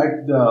actually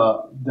like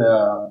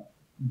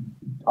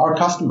our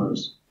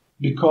customers,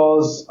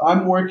 because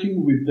I'm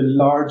working with the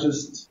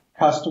largest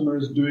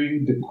customers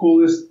doing the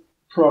coolest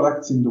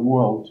products in the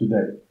world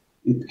today.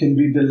 It can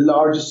be the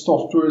largest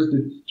softwares,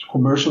 the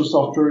commercial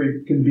software.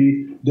 It can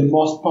be the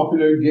most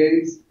popular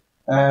games.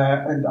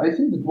 And I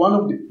think that one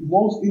of the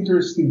most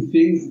interesting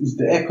things is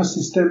the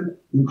ecosystem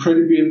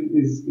Incredibuild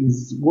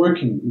is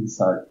working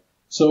inside.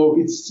 So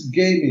it's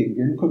gaming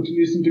and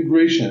continuous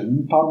integration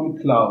and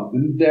public cloud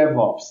and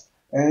DevOps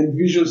and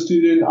Visual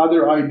Studio and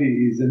other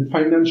IDEs and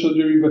financial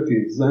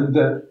derivatives. And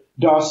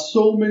there are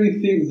so many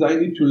things I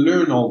need to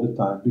learn all the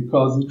time,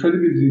 because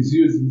Incredibuild is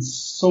used in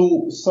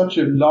such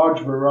a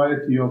large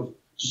variety to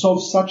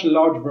solve such a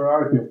large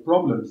variety of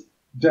problems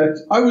that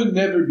I will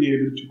never be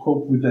able to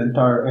cope with the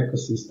entire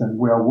ecosystem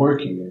we are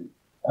working in.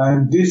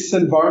 And this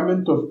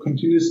environment of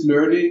continuous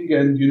learning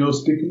and,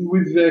 speaking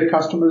with the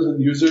customers and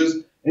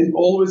users and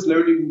always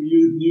learning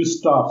new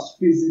stuff,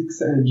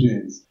 physics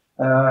engines,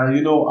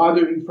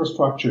 other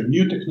infrastructure,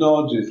 new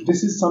technologies.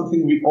 This is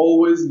something we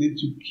always need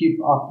to keep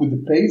up with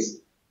the pace,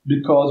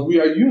 because we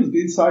are used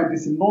inside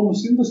this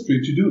enormous industry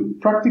to do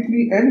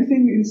practically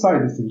anything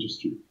inside this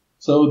industry.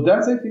 So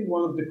that's, I think,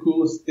 one of the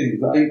coolest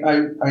things.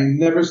 I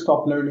never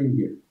stop learning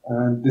here,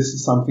 and this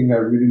is something I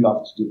really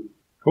love to do.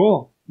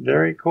 Cool.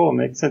 Very cool.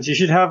 Makes sense. You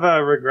should have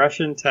a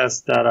regression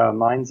test that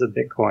mines a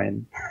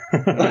Bitcoin.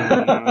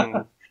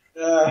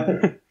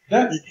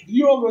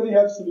 You already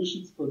have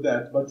solutions for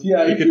that, but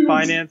yeah, you could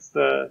finance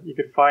the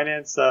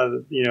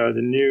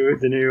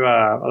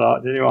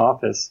new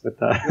office with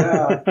that.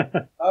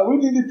 Yeah, we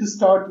needed to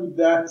start with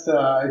that.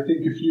 I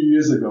think a few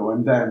years ago,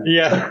 and then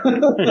yeah,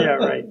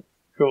 right.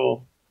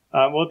 Cool.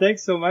 Well,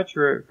 thanks so much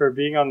for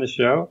being on the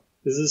show.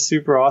 This is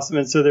super awesome.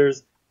 And so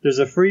there's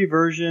a free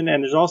version,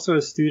 and there's also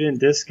a student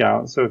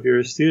discount. So if you're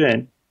a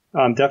student,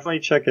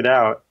 definitely check it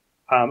out.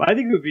 I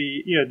think it would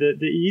be,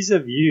 the ease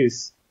of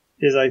use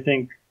is, I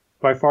think,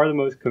 by far the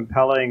most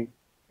compelling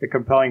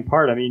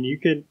part. I mean, you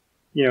could,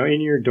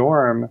 in your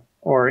dorm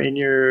or in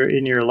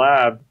your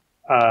lab,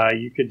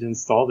 you could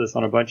install this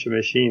on a bunch of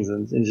machines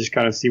and just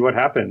kind of see what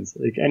happens.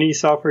 Like any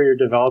software you're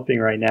developing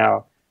right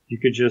now, you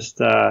could just,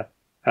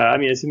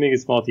 assuming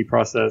it's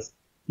multi-process,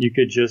 you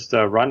could just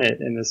run it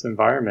in this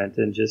environment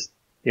and just,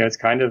 it's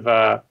kind of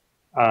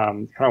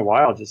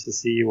wild just to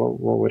see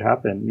what would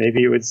happen.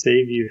 Maybe it would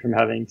save you from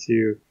having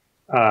to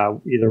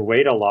either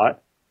wait a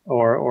lot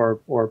or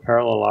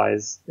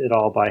parallelize it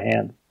all by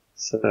hand.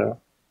 So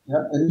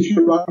yeah, and if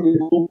you're running a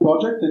full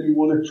project and you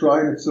want to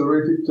try and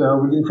accelerate it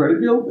with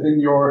Incredibuild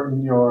in your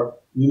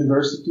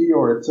university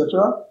or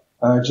etc.,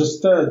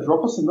 just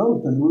drop us a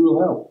note and we will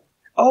help.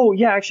 Oh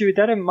yeah, actually, with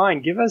that in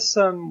mind, give us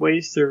some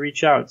ways to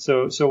reach out.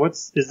 So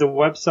is the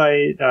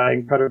website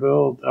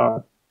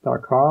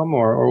Incredibuild.com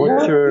or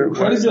what's your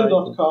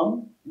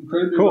Incredibuild.com?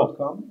 Incredibuild.com.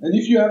 Cool. And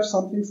if you have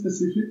something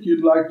specific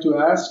you'd like to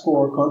ask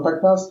or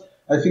contact us,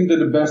 I think that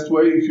the best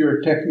way, if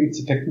it's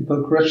a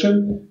technical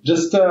question,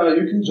 just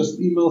you can just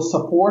email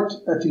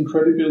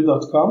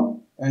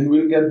support@incredibuild.com and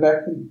we'll get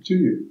back to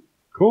you.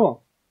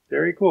 Cool.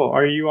 Very cool.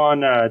 Are you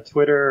on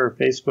Twitter or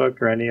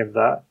Facebook or any of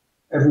that?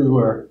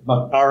 Everywhere,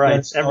 but all right,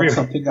 that's not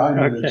something I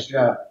manage. Okay.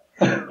 Yeah.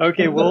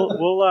 Okay,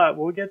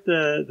 we'll get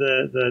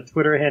the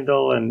Twitter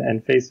handle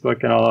and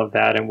Facebook and all of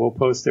that, and we'll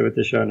post it with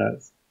the show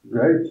notes.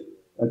 Great.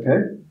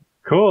 Okay.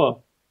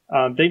 Cool.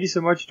 Thank you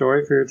so much,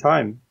 Dory, for your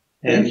time.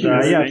 Thank you.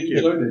 Thank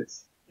you.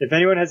 If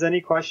anyone has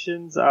any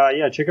questions,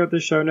 check out the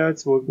show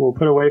notes. We'll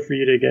put a way for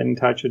you to get in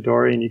touch with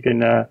Dory, and you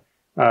can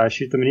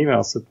shoot them an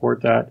email,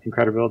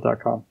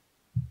 support@incredibuild.com.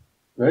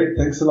 Great.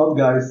 Thanks a lot,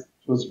 guys.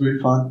 It was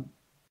great fun.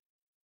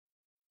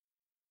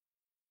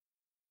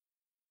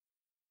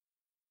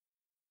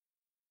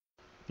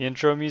 The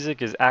intro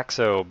music is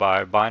Axo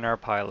by Binar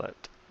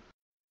Pilot.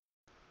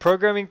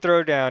 Programming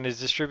Throwdown is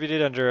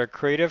distributed under a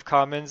Creative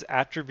Commons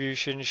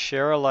Attribution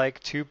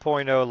Share-alike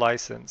 2.0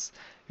 license.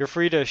 You're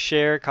free to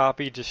share,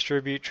 copy,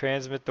 distribute,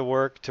 transmit the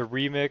work, to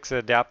remix,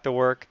 adapt the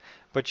work,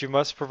 but you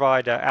must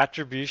provide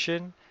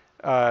attribution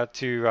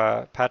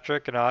to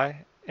Patrick and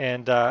I,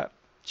 and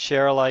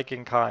share alike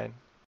in kind.